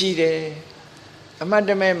ရေးကြီးတယ်အမှတ်တ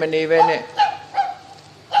မဲ့မနေပဲနဲ့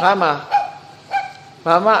ငါမှာ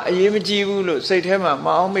ဘာမှအရေးမကြီးဘူးလို့စိတ်ထဲမှာမ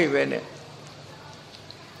အောင်မိပဲနဲ့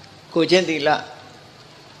ကိုချင်းသီလ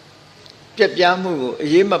ပြက်ပြားမှုကိုအ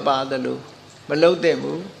ရေးမပါသလိုမလုံးသင့်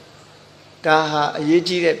ဘူးဒါဟာအရေး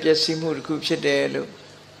ကြီးတဲ့ပျက်စီးမှုတစ်ခုဖြစ်တယ်လို့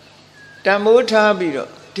တန်မိုးထားပြီးတော့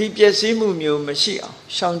ဒီပျက်စီးမှုမျိုးမရှိအောင်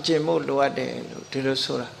ရှောင်ကျဉ်ဖို့လိုအပ်တယ်လို့ဒီလို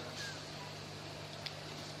ဆိုတာ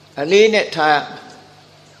အလေးနဲ့ထား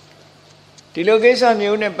ဒီလိုကိစ္စ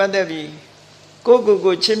မျိုးနဲ့ပတ်သက်ပြီး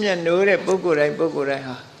ကိုချစ်မြတ်နိုးတဲ့ပုဂ္ဂိုလ်တိုင်း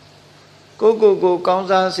ဟာကိုကောင်း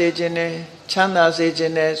စားစေခြင်းနဲ့ချမ်းသာစေခြ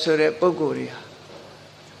င်းနဲ့ဆိုတဲ့ပုဂ္ဂိုလ်တွေဟာ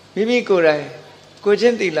မိမိကိုယ်တိုင်ကိုချ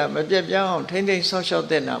င်းသီလမပြတ်ပြောင်းအောင်ထိမ့်သိမ်းဆောက်ရှောက်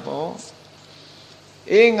တဲ့နာပေါ့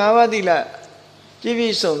အေး၅ပါးသီလပြည့်ပြ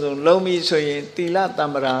ည့်စုံစုံလုံးပြီဆိုရင်သီလတ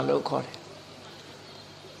မ္ပရာလို့ခေါ်တယ်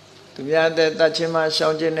သူများတဲ့တတ်ခြင်းမှရှော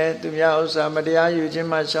င်ခြင်းနဲ့သူများဥစ္စာမတရားယူခြင်း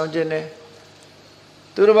မှရှောင်ခြင်းနဲ့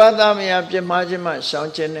သူတစ်ပါးသားမယားပြစ်မှားခြင်းမှရှောင်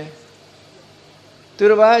ခြင်းနဲ့သူ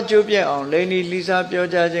တစ်ပါးအကျိုးပြည့်အောင်လိန်လီလီစားပြော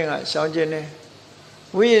ကြခြင်းကရှောင်ခြင်းနဲ့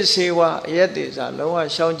ဝိရစေဝအယက်တေစာလုံးဝ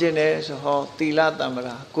ရှောင်ခြင်းနဲ့ဆိုဟောသီလတမ္ပ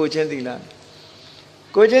ရာကိုချင်းသီလ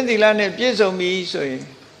နဲ့ပြည့်စုံပြီဆိုရင်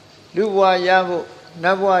လူဘဝရဖို့န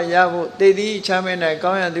တ်ဘဝရဖို့တေတိချမ်းမဲနိုင်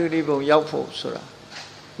ကောင်းရသူတိဘုံရောက်ဖို့ဆိုတာ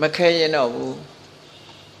မခဲရင်တော့ဘူး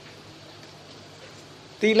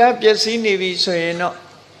သီလပျက်စီးနေပြီဆိုရင်တော့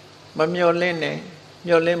မမျော်လင့်နဲ့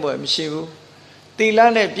မျော်လင့်ပွဲမရှိဘူးသီလ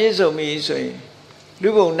နဲ့ပြည့်စုံပြီဆိုရင်လူ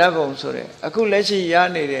ဘုံနတ်ဘုံဆိုတဲ့အခုလက်ရှိရ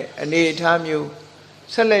နေတဲ့အနေအထားမျိုး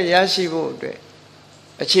ဆက်လက်ရရှိဖို့အတွက်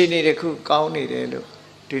အခြေအနေတစ်ခုကောင်းနေတယ်လို့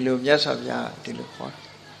ဒီလိုမြတ်စွာဘုရားဒီလိုခေါ်တယ်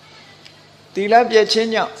သီလပြည့်ခြင်း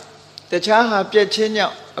ကြောင့်တခြားဟာပြည့်ခြင်းကြော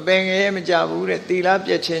င့်အပင်ငရဲမကြဘူးတဲ့သီလ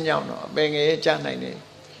ပြည့်ခြင်းကြောင့်တော့အပင်ငရဲကြနိုင်တယ်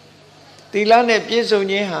သီလနဲ့ပြည့်စုံ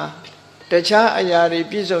ခြင်းဟာတခြားအရာတွေ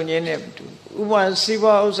ပြည့်စုံခြင်းနဲ့ဥပမာစီး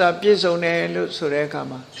ပွားဥစ္စာပြည့်စုံတယ်လို့ဆိုတဲ့အခါ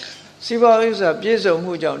မှာစီးပွားဥစ္စာပြည့်စုံ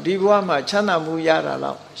မှုကြောင့်ဒီဘဝမှာချမ်းသာမှုရတာ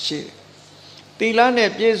တော့ရှိတယ်သီလနဲ့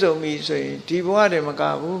ပြည့်စုံပြီဆိုရင်ဒီဘဝတည်းမက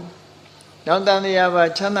ဘူးနောက်တန်တရားပါ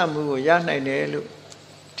ချမ်းသာမှုကိုရနိုင်တယ်လို့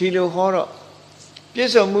ဒီလိုဟောတော့ပြ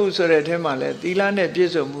ည့်စုံမှုဆိုတဲ့အထက်မှာလဲသီလနဲ့ပြ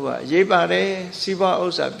ည့်စုံမှုကအရေးပါတယ်စီးပွားဥ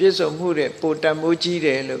စ္စာပြည့်စုံမှုတဲ့ပိုတန်မိုးကြီးတ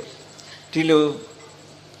ယ်လို့ဒီလို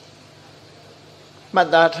မှတ်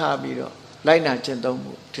သားထားပြီးတော့လိုက်နာကျင့်သုံး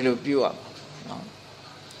မှုဒီလိုပြုရမှာနော်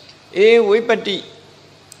ဝိပတ္တိ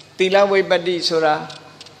သီလဝိပတ္တိဆိုတာ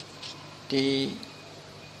ဒီ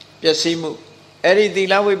ပျက်စီးမှုအဲ့ဒီသီ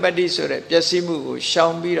လဝိပတ္တိဆိုတဲ့ပျက်စီးမှုကိုရှော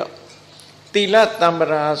င်ပြီးတော့သီလတမ္ပ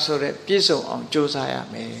ရာဆိုတဲ့ပြည့်စုံအောင်ကြိုးစားရ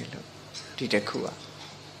မယ်လို့ဒီတစ်ခုอ่ะ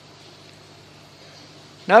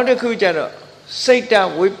နောက်တစ်ခုကျတော့စိတ်တ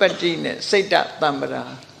ဝိပတ္တိနဲ့စိတ်တတမ္ပရာ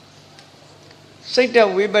စိတ်တ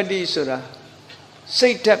ဝိပတ္တိဆိုတာစိ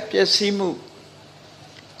တ်ဓာတ်ပျက်စီးမှု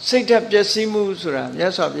စိတ်ဓာတ်ပျက်စီးမှုဆိုတာမြ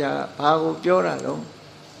တ်စွာဘုရားဘာကိုပြောတာလဲ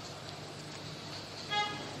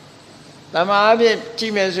တမန်အဖြစ်ကြ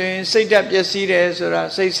ည့်မယ်ဆိုရင်စိတ်ဓာတ်ပျက်စီးတယ်ဆိုတာ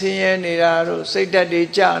စိတ်ဆင်းရဲနေတာတို့စိတ်ဓာတ်တွေ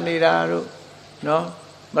ကျနေတာတို့နော်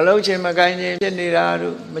မလုံးချင်မကိုင်းခြင်းဖြစ်နေတာ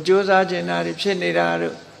တို့မကြိုးစားခြင်းတွေဖြစ်နေတာ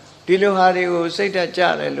တို့ဒီလိုဟာတွေကိုစိတ်ဓာတ်ကျ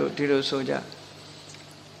တယ်လို့ဒီလိုဆိုကြ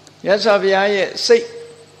မြတ်စွာဘုရားရဲ့စိတ်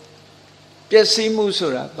ပျက်စီးမှု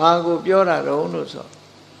ဆိုတာဘာကိုပြောတာတုံးလို့ဆို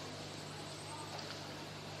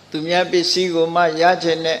သူများပစ္စည်းကိုမှရခြ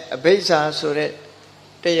င်းနဲ့အဘိဓါဆိုတဲ့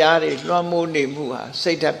တရားတွေလွှမ်းမိုးနေမှုဟာ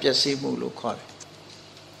စိတ်ဓာတ်ပျက်စီးမှုလို့ခေါ်တ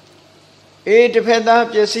ယ်တစ်ဖက်သား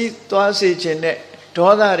ပျက်စီးသွားစေခြင်းနဲ့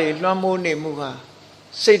ဒေါသတွေလွှမ်းမိုးနေမှုဟာ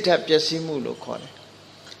စိတ်ဓာတ်ပျက်စီးမှုလို့ခေါ်တယ်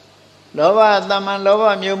လောဘတမန်လောဘ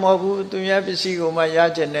မျိုးမဟုတ်ဘူးသူများပစ္စည်းကိုမှရ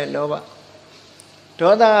ခြင်းနဲ့လောဘ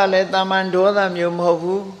ဒေါသကလည်းတမန်ဒေါသမျိုးမဟုတ်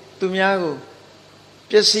ဘူးသူများကို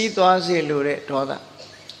ပျက်စီးသွားစေလိုတဲ့ဒေါသ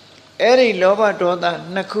အဲ့ဒီလောဘဒေါသ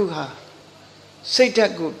နှစ်ခုဟာစိတ်ဓာ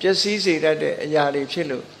တ်ကိုပျက်စီးစေတတ်တဲ့အရာတွေဖြစ်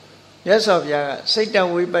လို့မြတ်စွာဘုရားကစိတ်တ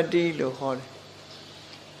ဝိပတ္တိလို့ဟောတယ်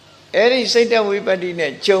အဲ့ဒီစိတ်တဝိပတ္တိ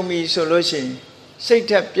နဲ့ကြုံပြီဆိုလို့ရှိရင်စိတ်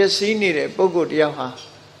ဓာတ်ပျက်စီးနေတဲ့ပုဂ္ဂိုလ်တယောက်ဟာ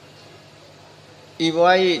ဤဘဝ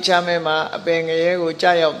ရဲ့ချမ်းမဲမှာအပင်ငရဲကို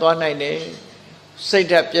ကြာရောက်သွားနိုင်တယ်စိတ်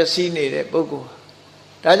ဓာတ်ပျက်စီးနေတဲ့ပုဂ္ဂိုလ်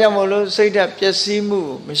ဒါကြောင့်မို့လို့စိတ်ဓာတ်ပျက်စီးမှု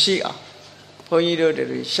မရှိအောင်ဘုန်းကြီးတို့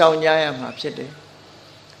တွေရှောင်ကြရမှာဖြစ်တယ်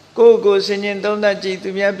ကိုယ်ဆင်ញင်သုံးသပ်ကြည့်သူ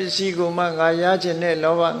များပစ္စည်းကိုမှငါရခြင်းနဲ့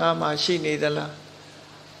လောဘငါမှရှိနေသလား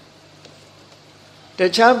တ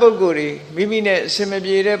ခြားပုဂ္ဂိုလ်တွေမိမိနဲ့အစင်မ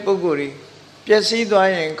ပြေတဲ့ပုဂ္ဂိုလ်တွေပျက်စီးသွား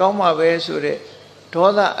ရင်ကောင်းမှာပဲဆိုတဲ့ဒေါ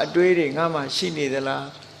သအတွေးတွေငါမှရှိနေသလား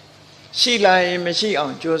ရှိလာရင်မရှိအော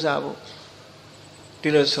င်ကြိုးစားဖို့ဒီ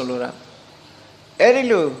လိုဆိုလိုတာအဲ့ဒီ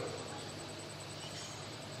လို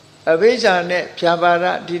အဘိဓါနဲ့ဖြာပါဒ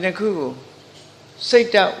ဒီနှစ်ခုကိုစိတ်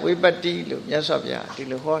တဝိပတ္တိလို့မြတ်စွာဘုရားဒီ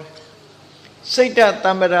လိုဟောတယ်စိတ်တတ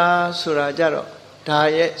မ္ပရာဆိုတာကြတော့ဒါ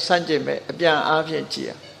ရဲ့စัจကျင်ပဲအပြန်အားဖြင့်ကြည့်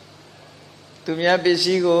ရသူများပစ္စ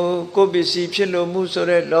ည်းကိုကိုယ်ပစ္စည်းဖြစ်လို့မှုဆို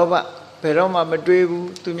တဲ့လောဘဘယ်တော့မှမတွေးဘူး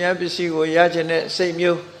သူများပစ္စည်းကိုရခြင်းတဲ့စိတ်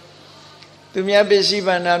မျိုးသူများပစ္စည်းဗ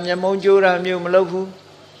န္နာမျက်မုံကြိုးတာမျိုးမလုပ်ဘူး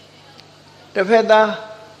တစ်ဖက်သား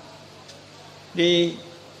ဒီ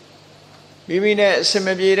မိမိနဲ့အစင်မ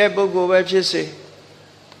ပြေတဲ့ပုဂ္ဂိုလ်ပဲဖြစ်စေ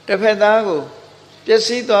တစ်ဖက်သားကိုပျက်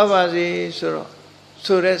စီးသွားပါစေ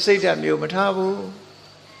ဆိုတဲ့စိတ်ဓာတ်မျိုးမထားဘူး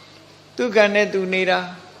သူကံနဲ့သူနေတာ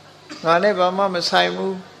ငါနဲ့ဘာမှမဆိုင်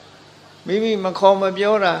ဘူးမိမိမခေါ်မ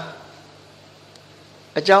ပြောတာ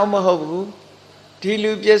အကြောင်းမဟုတ်ဘူးဒီ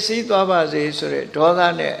လူပျက်စီးသွားပါစေဆိုတဲ့ဒေါသ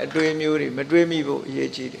နဲ့အတွေးမျိုးတွေမတွေးမိဖို့အ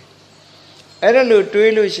ရေးကြီးတယ်အဲ့ဒါလို့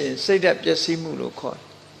တွေးလို့ရှိရင်စိတ်ဓာတ်ပျက်စီးမှုလို့ခေါ်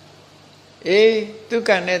တယ်သူ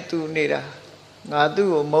ကံနဲ့သူနေတာငါသူ့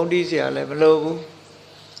ကိုမုန်းတီးเสียလည်းမလိုဘူး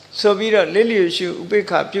ဆိုပြီးတော့လစ်လျူရှုဥပိ္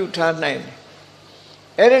ပခပြုထားနိုင်တယ်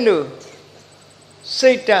အဲ့ဒါလို့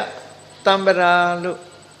စိတ်တတမ္ပရာလို့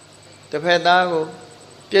တစ်ဖက်သားကို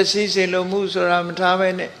ပျက်စီးစေလိုမှုဆိုတာမထားဘဲ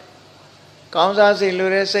နဲ့ကောင်းစားစေလို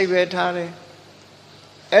တဲ့စိတ်ပဲထားတယ်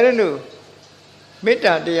အဲ့ဒါလို့မေတ္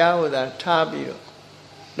တာတရားကိုသာထားပြီးတော့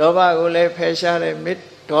လောဘကိုလည်းဖယ်ရှားတယ်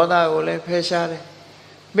ဒေါသကိုလည်းဖယ်ရှားတယ်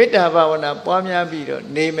မေတ္တာဘာဝနာပွားများပြီးတော့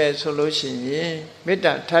နေမယ်ဆိုလို့ရှိရင်မေတ္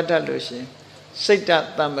တာထပ်ထပ်လို့ရှိရင်စိတ်တ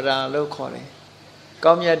တမ္ပရာလို့ခေါ်တယ်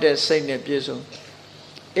ကောင်းမြတ်တဲ့စိတ်နဲ့ပြည့်စုံ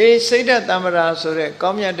စိတ်တတမ္ပရာဆိုတဲ့ကော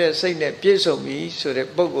င်းမြတ်တဲ့စိတ်နဲ့ပြည့်စုံပြီဆိုတဲ့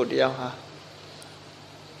ပုဂ္ဂိုလ်တရားဟာ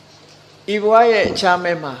ဤဘဝရဲ့အခြား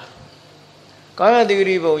မဲမှာကောင်းရတိဂ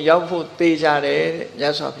ရိဘုံရောက်ဖို့သေချာတယ်တဲ့မြ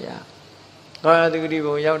တ်စွာဘုရားကောင်းရတိဂရိ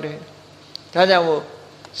ဘုံရောက်တယ်ဒါကြောင့်မို့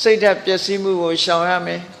စိတ်ဓာတ်ပျက်စီးမှုကိုရှောင်ရမ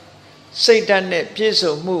ယ်စိတ်ဓာတ်နဲ့ပြည့်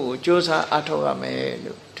စုံမှုကိုကြိုးစားအားထုတ်ရမယ်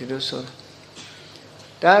လို့ဒီလိုဆိုတာ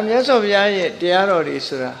ဒါမြတ်စွာဘုရားရဲ့တရားတော်တွေ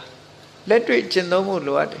ဆိုတာလက်တွေ့ကျင့်သုံးမှု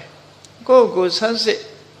လိုအပ်တယ်ကိုယ့်ကိုယ်ဆန်းစစ်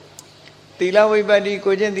သီလဝိပတ္တိ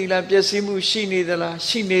ကိုကျင့်သီလပျက်စီးမှုရှိနေသလား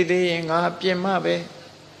ရှိနေသေးရင်ငါပြင်မှပဲ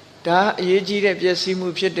ဒါအရေးကြီးတဲ့ပျက်စီးမှု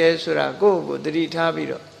ဖြစ်တယ်ဆိုတာကိုယ့်ကိုယ်သတိထားပြီး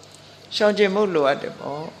တော့ရှောင်ကျင်မှုလိုအပ်တယ်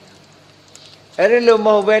ပေါ့အဲ့ဒီလိုမ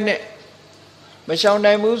ဟုတ်ဘဲနဲ့မရှောင်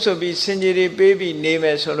နိုင်ဘူးဆိုပြီးစင်ကြီးတွေပေးပြီးနေမ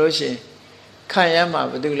ယ်ဆိုလို့ရှိရင်ခံရမှာ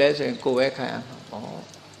ဘာလို့လဲဆိုရင်ကိုယ်ပဲခံရမှာပေါ့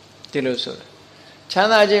ဒီလိုဆိုတာချမ်း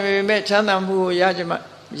သာခြင်းပေမဲ့ချမ်းသာမှုကို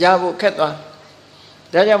ရဖို့ခက်သွား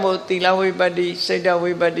ဒါကြောင့်မို့သီလဝိပတ္တိစိတ်တ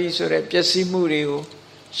ဝိပတ္တိဆိုတဲ့ပျက်စီးမှုတွေကို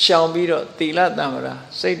ရှောင်ပြီးတော့သီလတမ္ပရာ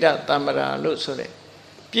စိတ်ဓာတ်တမ္ပရာလို့ဆိုတဲ့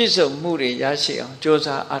ပြည့်စုံမှုတွေရရှိအောင်ကြိုး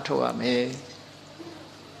စားအားထုတ်ရမယ်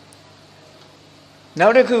နော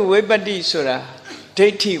က်တစ်ခုဝိပတ္တိဆိုတာဒိ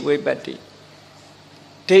ဋ္ဌိဝိပတ္တိ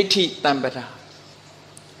ဒိဋ္ဌိတမ္ပရာ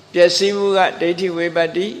ပျက်စီးမှုကဒိဋ္ဌိဝိပ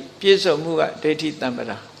တ္တိပြည့်စုံမှုကဒိဋ္ဌိတမ္ပ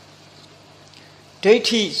ရာဒိဋ္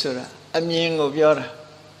ဌိဆိုတာအမြင်ကိုပြောတာ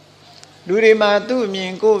လူတွေမှာသူ့အမြ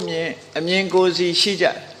င်ကိုယ်အမြင်ကိုယ်စီရှိကြတ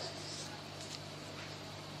ယ်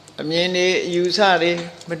အမြင်တွေအယူဆတွေ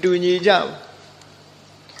မတူညီကြဘူး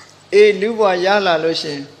အေးလူဘဝရလာလို့ရှ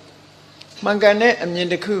င်မှန်ကန်တဲ့အမြင်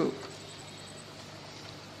တစ်ခု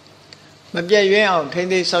မပြည့်ရွံ့အောင်ထိမ့်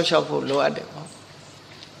သိမ်းဆောက်ရှောက်ဖို့လိုအပ်တယ်ပေါ့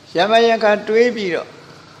ရမယကတွေးပြီးတော့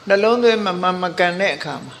နှလုံးသွင်းမကန်တဲ့အ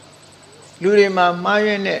ခါမှာလူတွေမှာမှား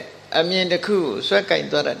ယွင်းတဲ့အမြင်တစ်ခုကိုဆွဲကင်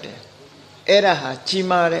သွားတတ်တယ်အဲ့ဒါဟာကြီး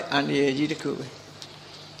မားတဲ့အန္တရာယ်ကြီးတစ်ခုပဲ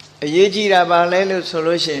အရေးကြီးတာပါလဲလို့ဆို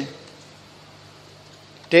လို့ရှင်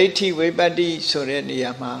ဒိဋ္ဌိဝိပတ္တိဆိုတဲ့နေ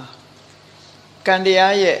ရာမှာကံတ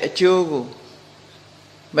ရားရဲ့အကျိုးကို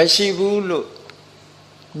မရှိဘူးလို့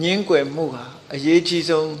ငြင်းကွယ်မှုဟာအရေးကြီး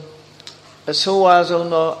ဆုံးအဆိုးဝါးဆုံး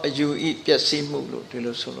သောအယူဤပျက်စီးမှုလို့ဒီ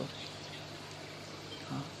လိုဆိုလို့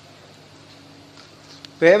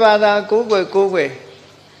ဘယ်ဘာသာကိုယ်ွယ်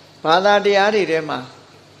ဘာသာတရားတွေထဲမှာ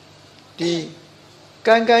ဒီ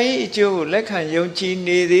ကံကံဤအကျိုးကိုလက်ခံယုံကြည်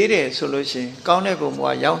နေသေးတယ်ဆိုလို့ရှိရင်ကောင်းတဲ့ဘုံဘဝ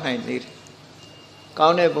ရောက်နိုင်သေးတယ်ကော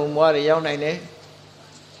င်းတဲ့ဘုံဘဝတွေရောက်နိုင်တယ်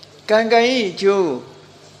ကံကံဤအကျိုးကို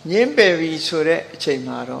ညှင်းပယ်ပြီဆိုတဲ့အချိန်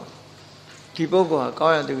မှာတော့ဒီပုဂ္ဂိုလ်ဟာကော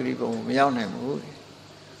င်းရသူဂတိဘုံကိုမရောက်နိုင်ဘူး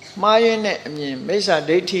မှားယွင်းတဲ့အမြင်မိစ္ဆာ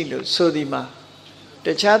ဒိဋ္ဌိလို့ဆိုသည်မှာတ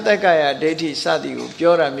ခြားတက္ကရာဒိဋ္ဌိစသည်ကို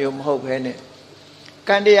ပြောတာမျိုးမဟုတ်ဘဲနဲ့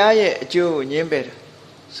ကံတရားရဲ့အကျိုးကိုညှင်းပယ်တာ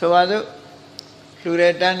ဆိုပါစို့လူတွေ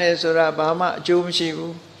တန်းနေဆိုတာဘာမှအကျိုးမရှိ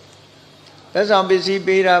ဘူးလက်ဆောင်ပစ္စည်း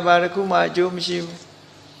ပေးတာဘာတစ်ခုမှအကျိုးမရှိဘူး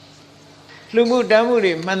လူမှုတမ်းမှု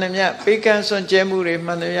တွေမှန်သမျှပေးကမ်းစွန့်ကြဲမှုတွေ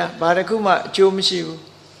မှန်သမျှဘာတစ်ခုမှအကျိုးမရှိဘူး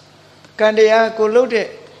ကံတရားကိုလုပ်တဲ့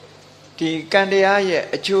ဒီကံတရားရဲ့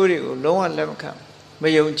အကျိုးတွေကိုလုံးဝလက်မခံမ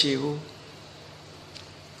ယုံကြည်ဘူး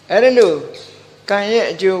အဲ့ဒါလို့ကံရဲ့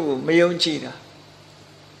အကျိုးကိုမယုံကြည်တာ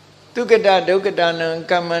သုက္ကတဒုက္ကတနံ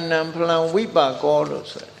ကမ္မနံဖလံဝိပါကောလို့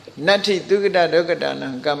ဆိုတယ်နတ္ထိသုက္ကတဒုက္ကတနံ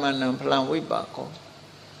ကမ္မနံဖလံဝိပါကော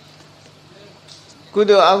ကု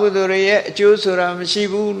သိုလ်အကုသိုလ်ရဲ့အကျိုးဆိုတာမရှိ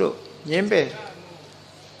ဘူးလို့ညင်းပယ်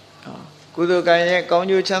ကုသိုလ်ကံရဲ့ကောင်း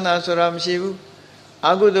ကျိုးချမ်းသာဆိုတာမရှိဘူး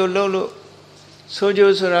အကုသိုလ်လုပ်လို့ဆိုး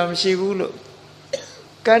ကျိုးဆိုတာမရှိဘူးလို့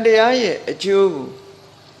ကံတရားရဲ့အကျိုးကို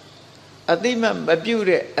အတိမတ်မပြုတ်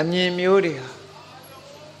တဲ့အမြင်မျိုးတွေဟာ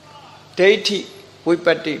ဒိဋ္ဌိဝိပ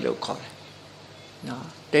တ္တိလို့ခေါ်တယ်နော်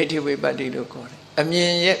ဒိဋ္ဌိဝိပတ္တိလို့ခေါ်တယ်အမြ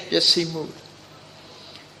င်ရဲ့ပျက်စီးမှု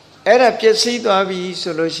အဲ့ဒါပျက်စီးသွားပြီ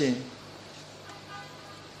ဆိုလို့ရှိရင်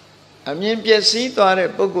အမြင်ပျက်စီးသွားတဲ့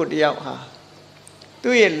ပုဂ္ဂိုလ်တယောက်ဟာ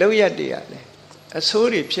သူ့ရဲ့လောက်ရတည်းရတယ်အဆိုး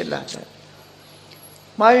တွေဖြစ်လာတယ်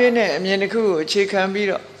မှားရင်းတဲ့အမြင်တစ်ခုကိုအခြေခံပြီး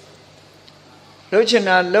တော့လှုပ်ချင်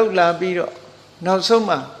တာလှုပ်လာပြီးတော့နောက်ဆုံး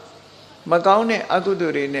မှာမကောင်းတဲ့အကုသို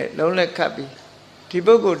လ်တွေနဲ့လုံးလက်ခတ်ပြီးဒီ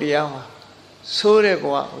ပုဂ္ဂိုလ်တရားဟာဆိုးတဲ့ဘ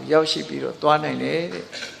ဝကိုရောက်ရှိပြီးတော့သွားနိုင်တယ်တဲ့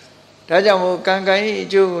ဒါကြောင့်မို့ကံကံ၏အ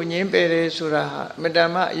ကျိုးကိုညှင်းပယ်တယ်ဆိုတာဟာအမတန်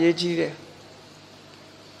မှအရေးကြီးတယ်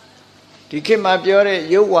ဒီခေတ်မှာပြောတဲ့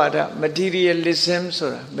ရုပ်ဝါဒ materialism ဆို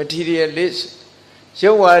တာ materialist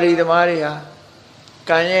ရုပ်ဝါဒီသမားတွေဟာ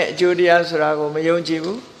ကံရဲ့အကျိုးတရားဆိုတာကိုမယုံကြည်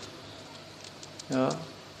ဘူးနော်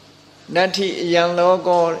နတ္ထိအယံလော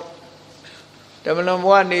ကောဓမ္မလွန်ဘ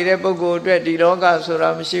ဝနေတဲ့ပုဂ္ဂိုလ်အတွက်ဒီလောကဆိုတာ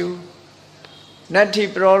မရှိဘူးနတ္ထိ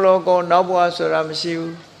ပရောလောကောနောက်ဘဝဆိုတာမရှိ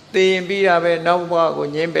ဘူးသိရင်ပြီးတာပဲနောက်ဘဝကို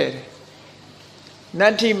ညှင်းပယ်တယ်န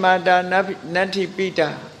တ္ထိမာတာနတ္ထိပိတာ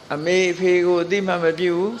အမေအဖေကိုအတိမမ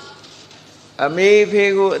ပြုဘူးအမေအဖေ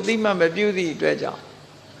ကိုအတိမမပြုသည့်အတွက်ကြောင့်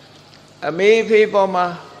အမေအဖေပေါ်မှာ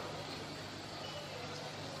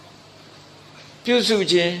ပြုစု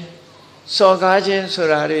ခြင်းစော်ကားခြင်းဆို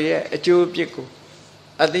တာတွေရဲ့အကျိုးအပြစ်ကို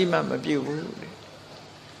အတိမမပြုဘူး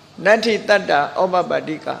နတ္ထိတတ္တဩပပတ္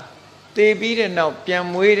တိကသေပြီးတဲ့နောက်ပြန်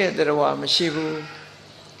မွေးတဲ့တရားမရှိဘူး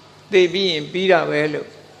သေပြီးရင်ပြီးတာပဲလို့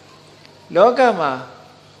လောကမှာ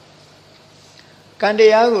ကံတ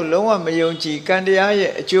ရားကိုလုံးဝမယုံကြည်ကံတရား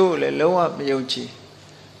ရဲ့အကျိုးကိုလည်းလုံးဝမယုံကြည်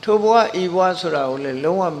ထိုဘဝဤဘဝဆိုတာကိုလည်း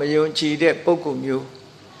လုံးဝမယုံကြည်တဲ့ပုဂ္ဂိုလ်မျိုး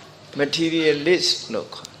materialist လို့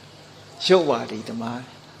ခေါ်ရုပ်ဝါဒီသမား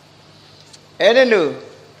အဲ့ဒါလို့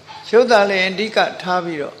ရုပ်သားလည်းအဓိကထား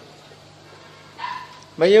ပြီးတော့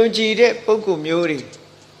မယုံကြည်တဲ့ပုဂ္ဂိုလ်မျိုးတွေ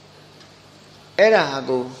အဲ့ဒါ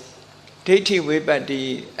ကိုဒိဋ္ဌိဝိပတ္တိ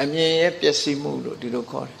အမြင်ရဲ့ပျက်စီးမှုလို့ဒီလို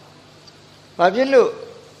ခေါ်တယ်။ဘာဖြစ်လို့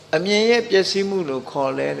အမြင်ရဲ့ပျက်စီးမှုလို့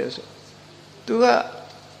ခေါ်လဲလို့ဆိုသူက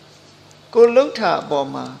ကိုလှုပ်တာအပေါ်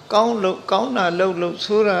မှာကောင်းတာလှုပ်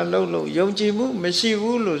ဆိုးတာလှုပ်ယုံကြည်မှုမရှိ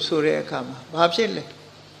ဘူးလို့ဆိုတဲ့အခါမှာဘာဖြစ်လဲ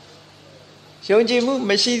ယုံကြည်မှု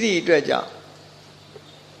မရှိသည့်အတွက်ကြောင့်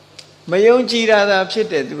မယုံကြည်တာသာဖြစ်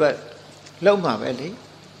တယ်သူကလှုပ်မှာပဲလေ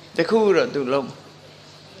တခုတော့သူလှုပ်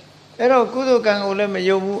အဲ့တော့ကုသိုလ်ကံကိုလည်းမ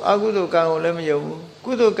ယုံဘူးအကုသိုလ်ကံကိုလည်းမယုံဘူး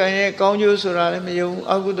ကုသိုလ်ကံရဲ့ကောင်းကျိုးဆိုတာလည်းမယုံဘူး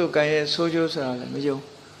အကုသိုလ်ကံရဲ့ဆိုးကျိုးဆိုတာလည်းမ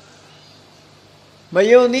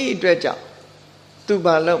ယုံသည့်အတွက်ကြောင့်သူ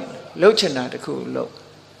ဘာလှုပ်ချင်တာတခုလှုပ်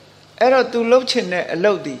အဲ့တော့သူလှုပ်ချင်တဲ့အ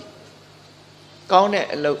လုပ်ဒီကောင်းတဲ့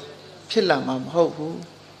အလုပ်ဖြစ်လာမှာမဟုတ်ဘူး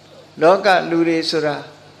လောကလူတွေဆိုတာ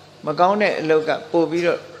မကောင်းတဲ့အလုပ်ကပို့ပြီး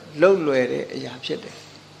တော့လှုပ်လွယ်တဲ့အရာဖြစ်တယ်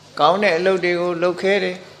ကောင်းတဲ့အလုပ်တွေကိုလှုပ်ခဲတ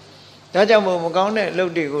ယ်ဒါကြောင့်မို့မကောင်းတဲ့အလု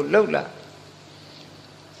ပ်တွေကိုလှုပ်လာ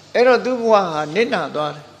အဲ့တော့သူ့ဘဝဟာနစ်နာ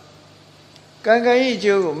သွားတယ်ကံကံရဲ့အ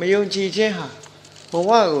ကျိုးကိုမယုံကြည်ခြင်းဟာဘ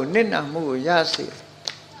ဝကိုနစ်နာမှုကိုရစေတယ်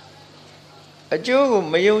အကျိုးကို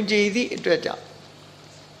မယုံကြည်သည့်အတွက်ကြောင့်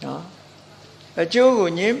နော်အကျိုးကို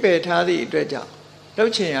ညှင်းပယ်ထားသည့်အတွက်ကြောင့်လှု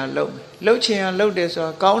ပ်ချင်ရလှုပ်တယ်ဆို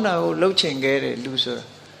တာကောင်းတာကိုလှုပ်ချင်ခဲ့တယ်လူဆိုတာ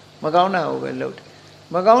မကောင်းတာကိုပဲလှုပ်တယ်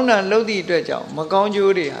မကောင်းတာလှုပ်သည့်အတွက်ကြောင့်မကောင်း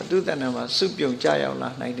ကျိုးတွေဟာသူ့တဏ္ဍာမှာစုပြုံကြရောက်လာ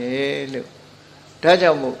နိုင်တယ်လို့ဒါ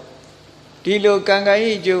ကြောင့်မို့ဒီလိုကံကံ၏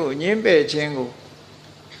အကျိုးကိုညှင်းပယ်ခြင်းကို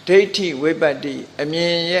ဒိဋ္ဌိဝိပတ္တိအမြ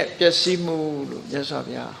င်ရဲ့ပျက်စီးမှုလို့မြတ်စွာ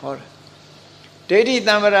ဘုရားဟောတယ်ဒိဋ္ဌိ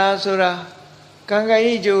တံ္ပရာဆိုတာကံကံ၏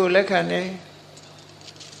အကျိုးကိုလက်ခံတယ်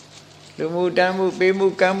လူမှုတမ်းမှုပေးမှု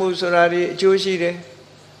ကမ်းမှုဆိုတာတွေအကျိုးရှိတယ်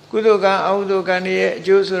ကုသိုလ်ကံအကုသိုလ်ကံတွေရဲ့အ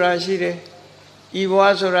ကျိုးဆိုတာရှိတယ်ဤဘဝ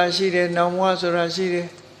ဆိုတာရှိတယ်နောင်ဘဝဆိုတာရှိတယ်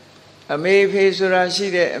အမေဖေဆိုတာရှိ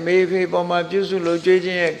တယ်အမေဖေပေါ်မှာပြုစုလို့ကြွေးခြ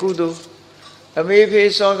င်းရဲ့ကုသိုလ်အမေဖေ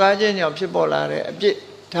စော်ကားခြင်းကြောင့်ဖြစ်ပေါ်လာတဲ့အပြစ်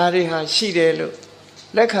ဒါတွေဟာရှိတယ်လို့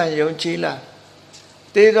လက်ခံယုံကြည်လား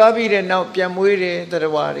တည်သွားပြီးတဲ့နောက်ပြန်မွေးတဲ့တ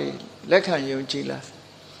ရားတွေလက်ခံယုံကြည်လား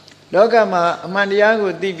လောကမှာအမှန်တရား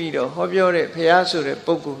ကိုသိပြီးတော့ဟောပြောတဲ့ဘုရားဆိုတဲ့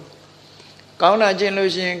ပုဂ္ဂိုလ်ကောင်းတာကျင့်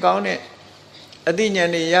လို့ရှိရင်ကောင်းတဲ့အသိဉာဏ်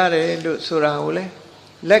တွေရတယ်လို့ဆိုတာကိုလေ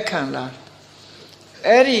လက်ခံလာ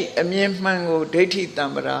အဲ့ဒီအမြင်မှန်ကိုဒိဋ္ဌိ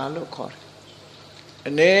တံ္ပရာလို့ခေါ်တယ်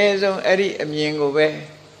အ ਨੇ ဆုံးအဲ့ဒီအမြင်ကိုပဲ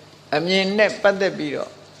အမြင်နဲ့ပတ်သက်ပြီး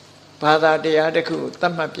တော့ဘာသာတရားတစ်ခုကိုသ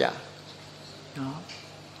တ်မှတ်ပြနော်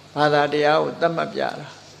ဘာသာတရားကိုသတ်မှတ်ပြတာ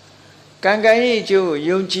ကံကံရဲ့အကျိုးကို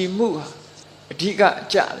ယုံကြည်မှုဟာအဓိကအ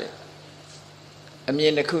ကျတယ်အမြ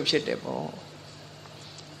င်တစ်ခုဖြစ်တယ်ပေါ့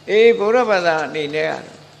ဗုဒ္ဓဘာသာအနေနဲ့ကတော့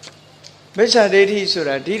မိစ္ဆာဒိဋ္ဌိဆို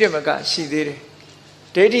တာဒီဓမ္မကရှိသေးတယ်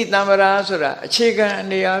ဒိဋ္ဌိတံ္ပရာဆိုတာအခြေခံအ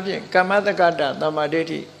နေအချင်းကမ္မတက္ကတသမ္မာဒိဋ္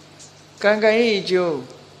ဌိကံကံ၏အကျိုး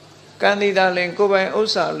ကံဒီသာလင်ကိုယ်ပိုင်ဥ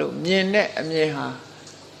စ္စာလို့မြင်တဲ့အမြင်ဟာ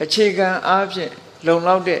အခြေခံအားဖြင့်လုံ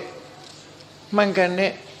လောက်တဲ့မှန်ကန်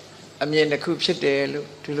တဲ့အမြင်တစ်ခုဖြစ်တယ်လို့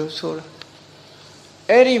ဒီလိုဆိုတာ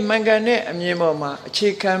အဲ့ဒီမှန်ကန်တဲ့အမြင်ပေါ်မှာအခြေ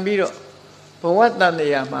ခံပြီးတော့ဘဝတန်တ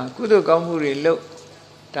ရားမှာကုသိုလ်ကောင်းမှုတွေလုပ်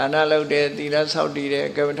ဒါနလုပ်တယ်သီလဆောက်တည်တယ်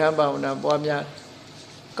ကမ္မထာဘာဝနာပွားများ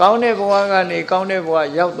ကောင်းတဲ့ဘဝကနေကောင်းတဲ့ဘဝ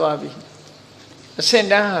ရောက်သွားပြီအဆင့်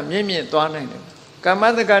တန်းဟာမြင့်မြင့်သွားနိုင်တယ်ကမ္မ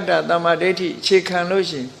တက္ကတသမ္မာဒိဋ္ဌိအခြေခံလို့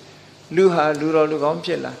ရှိရင်လူဟာလူတော်လူကောင်းဖြ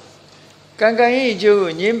စ်လာကံကံရဲ့အကျိုး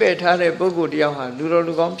ကိုညှင်းပယ်ထားတဲ့ပုဂ္ဂိုလ်တယောက်ဟာလူတော်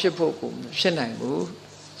လူကောင်းဖြစ်ဖို့ကိုမဖြစ်နိုင်ဘူး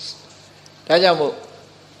ဒါကြောင့်မို့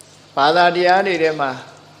ဘာသာတရားတွေထဲမှာ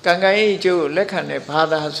ကံကံရဲ့အကျိုးကိုလက်ခံတဲ့ဘာ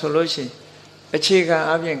သာဆိုလို့ရှိရင်အခြေခံ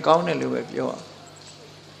အပြင်ကောင်းတယ်လို့ပဲပြောအောင်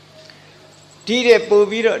ဒီတဲ့ပို့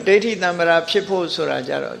ပြီးတော့ဒိဋ္ဌိတံ္ပရာဖြစ်ဖို့ဆိုတာ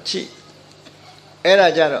ကြတော့အဲ့ဒါ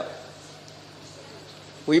ကြတော့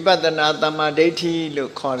ဝိပဿနာသမ္မာဒိဋ္ဌိ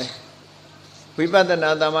လို့ခေါ်တယ်ဝိပဿနာ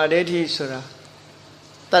သမ္မာဒိဋ္ဌိဆိုတာ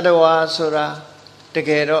တတဝါဆိုတာတက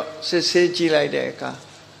ယ်တော့စစ်ဆေးကြည့်လိုက်တဲ့အခါ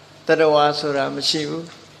တတဝါဆိုတာမရှိဘူး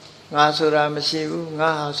ငါဆိုတာမရှိဘူးငါ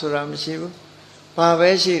ဟာဆိုတာမရှိဘူးဘာပဲ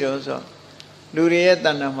ရှိတော့ဆိုလူတွေရဲ့တ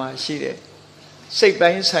ဏ္ဍာမှာရှိတဲ့စိတ်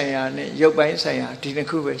ပိုင်းဆိုင်ရာနဲ့ရုပ်ပိုင်းဆိုင်ရာဒီနှစ်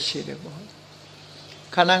ခုပဲရှိတယ်ပေါ့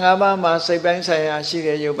ခန္ဓာ၅ပါးမှာစိတ်ပိုင်းဆိုင်ရာရှိတ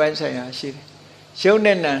ယ်ရုပ်ပိုင်းဆိုင်ရာရှိတယ်ရုပ်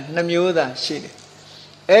နဲ့နာနှမျိုးသာရှိတယ်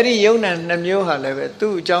အဲ့ဒီရုပ်နဲ့နှမျိုးဟာလည်းပဲ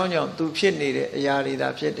သူ့အကြောင်းကြောင့်သူဖြစ်နေတဲ့အရာတွေသာ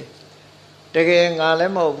ဖြစ်တယ်တကယ်ငါလ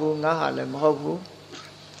ည်းမဟုတ်ဘူးငါဟာလည်းမဟုတ်ဘူး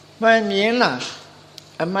မှန်မြင်လား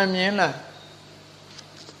အမှန်မြင်လား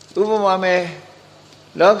ဥပမာမဲ့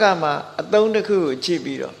လောကမှာအသုံးတစ်ခုကိုကြည့်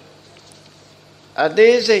ပြီးတော့အ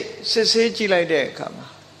သေးစိတ်စစ်ဆေးကြည့်လိုက်တဲ့အခါမှာ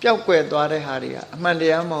ပျောက်ကွယ်သွားတဲ့ဟာတွေကအမှန်တ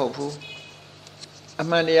ရားမဟုတ်ဘူးအ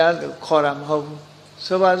မှန်တရားလို့ခေါ်တာမဟုတ်ဘူး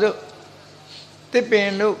ဆိုပါစို့တစ်ပင်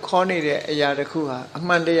လို့ခေါ်နေတဲ့အရာတစ်ခုဟာအ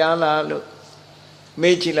မှန်တရားလားလို့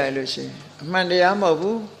မေးကြည့်လိုက်လို့ရှိရင်အမှန်တရားမဟုတ်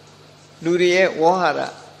ဘူးလူတွေရဲ့ဝေါဟာရ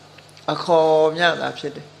အခေါ်မြတာဖြ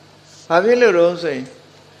စ်တယ်။ဘာဖြစ်လို့တော့ဆိုရင်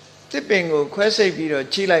တစ်ပင်ကိုခွဲစိတ်ပြီးတော့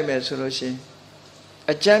ကြည့်လိုက်မယ်ဆိုလို့ရှိရင်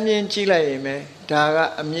အကြမ်းမြင်ကြည့်လိုက်ရင်ပဲဒါက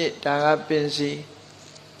အမြင့်ဒါကပင်စီ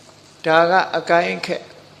ဒါကအကိုင်းခက်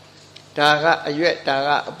daga a yet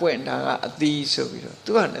daga a point daga a thee so we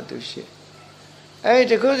do another shit. Eh,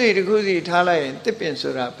 the cozy tala and tipping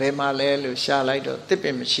sura, Pema lelu, shalito,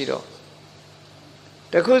 tipping machido.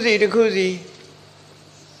 The cozy,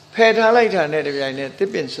 pet halita net,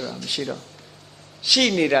 tipping sura, machido.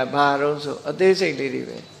 She need a bar also, a day say lady,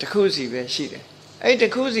 the cozy where she did. Eh, the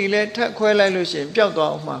cozy let quella lucian,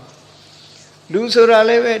 Piao ma. Lusura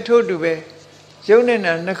leve told to be. Yonen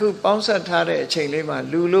and Naku bounce at Tare, Chainlema,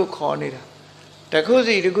 Lulu cornida. The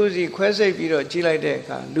cozy, quasi biro, Gila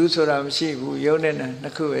deca, Lusura Shibu, Yonen and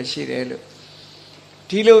Naku as she delu.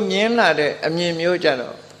 Tilo Mienla de Amim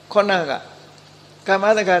Yojaro, Konaga,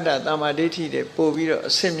 Kamadagada, Damadeti de Poviro,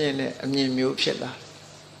 Simeon, Amim Yopshela.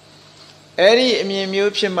 Eri Amim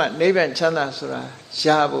Yopshima, Neban Chana Sura,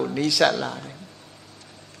 Shabu, Nisa Lade.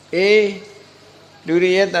 Eh.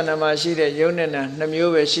 Lurieta Namashide, Yonana,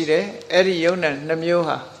 Namio Shide, Eri Yona,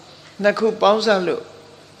 Namioha, Naku Ponsalu,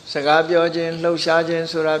 Sagabiogen, Low Sergeant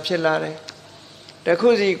Sura Pilare, the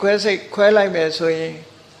Kuzi, Quella Mesoe,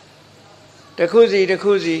 the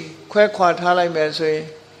Kuzi, Quaquat Hala Mesoe,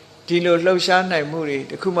 Dilo Loshana Muri,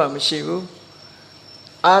 the Kuma Mashibu,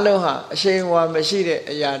 Aloha, Shaywa Mashide,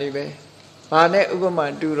 Yaribe, Bane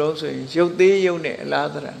Ugoma, do also, Yodi Yone,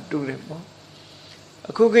 Ladra, do them.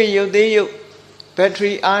 A cookie Yodi.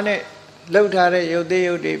 Battery on it, low tare,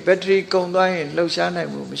 yode, battery condoin, low shana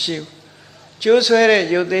machine. Joe swear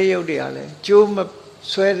yode, Joe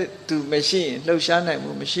swear to machine, low shana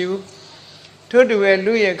machine. Told to wear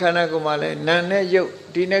Louis Kanagomale, Nane yo,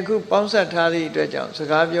 Dinaku Ponsa Tadi Dredjam,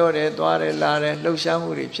 Sagabio, Dware, Lare, low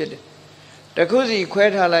shamu chit. The cozy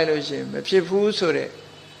quite halation, Pifu sore.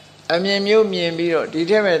 I mean, you mean biro,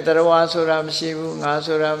 determined that was Ram Shivu,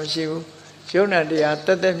 Nasoram Shivu, Jonah de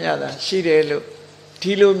Atademiada, she look.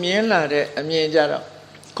 Tilo Mienla de Amienjaro,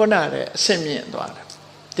 Conare, Simeon Dwara.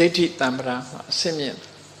 Deti Tambra, Simeon.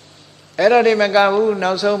 Era de Magavu,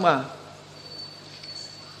 Nausoma.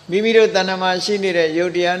 Mimiro Tanama, she needed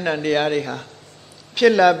Yodian and the Ariha.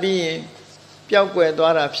 Pilla being Piauque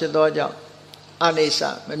Dwara, Pidoja,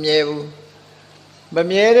 Anisa, Mamievu.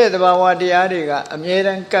 Bamiere the Bawa de Ariga,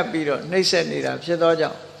 Amieran Capiro, Nisenida,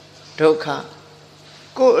 Pidoja, Doka.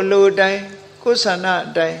 Go low die, go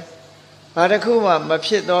sana die. Parakuma,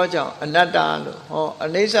 Mapit Doja, Anadalo, or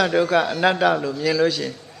Anisa Doka, Anadalo,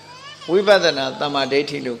 Mieloshi, Wibadana,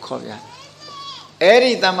 Tamadeti Lukovia.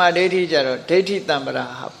 Eri Tamadeti Jaro, Deti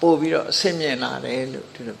Tambara, Poviro, Simiana,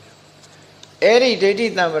 to Eri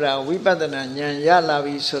Deti Tambara, Wibadana,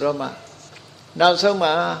 Yalavi Suroma. Now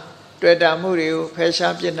Soma, Dredamuri,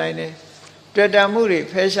 Pesha Pianine, Dredamuri,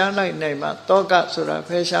 Pesha like Nema, Toga Sura,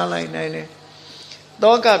 Pesha like Nine,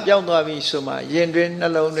 Toga Piaudavi Suma, Yendrin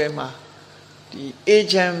alone Rema. The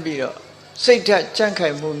agent biro, Sata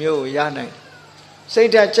Jankai Mumio Yanai.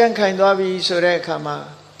 Sata Jankai Novi Surekama,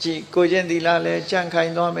 G. Gojen di Lale,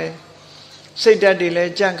 Jankai Nome, Sata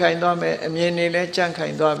dile, Jankai Nome, Amienile,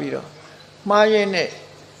 Jankai Noviro. Mayene,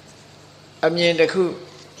 Amien the Ku,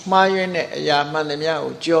 Mayene, Yamanamia,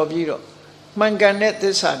 Jobiro. Manganet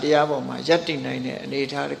the Sadiabo, my Jatinine, and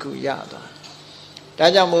 8 Ku Yada.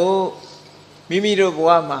 Dajamu, Mimiro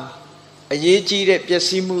Buama. A yeji de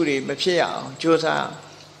Piasimuri, Mapia, Josa,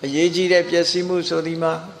 a yeji de Piasimu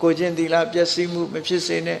Sodima, Gojendila Piasimu,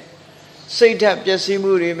 Mapisine, Sata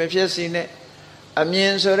Piasimuri, Mapisine, a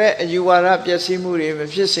mien sore, a Yuara Piasimuri,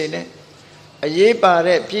 Mapisine, a ye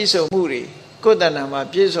pare Piso Muri, Kodanama,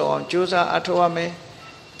 Piso on Josa Atoame,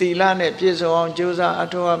 Tilane Piso on Josa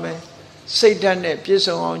Atoame, Satane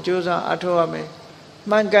Piso on Josa Atoame,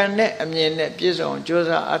 Mangane, a mien Piso on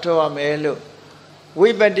Josa Atoame.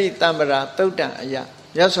 Wibadi Tambara, Tota, Aya,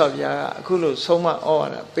 Yasovia, Kulu, Soma,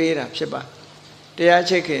 or Pera, Shiba. They are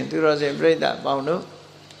checking to Rose Breda, Bauno.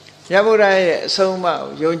 Yaburai,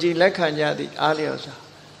 Soma, Yoji Lekanya, the Aliosa.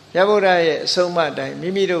 Yaburai, Soma, Dai,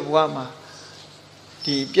 Mimido Wama.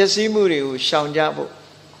 The Piasimuri, Shaunjabo.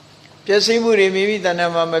 Piasimuri, Mimi, the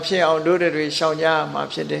Nama Mapia, on Dodri, Shaunya,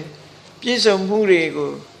 Mapsede. Piso Muri,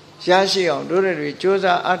 Yashi, on Dodri,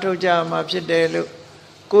 Josa, Atoja, Mapsede.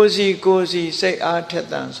 Cozy, say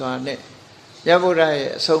Artetan Swane.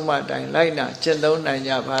 Yaburai, Soma, Dine, Lina, Chendon,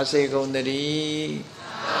 Nanya, Pase, Gondari.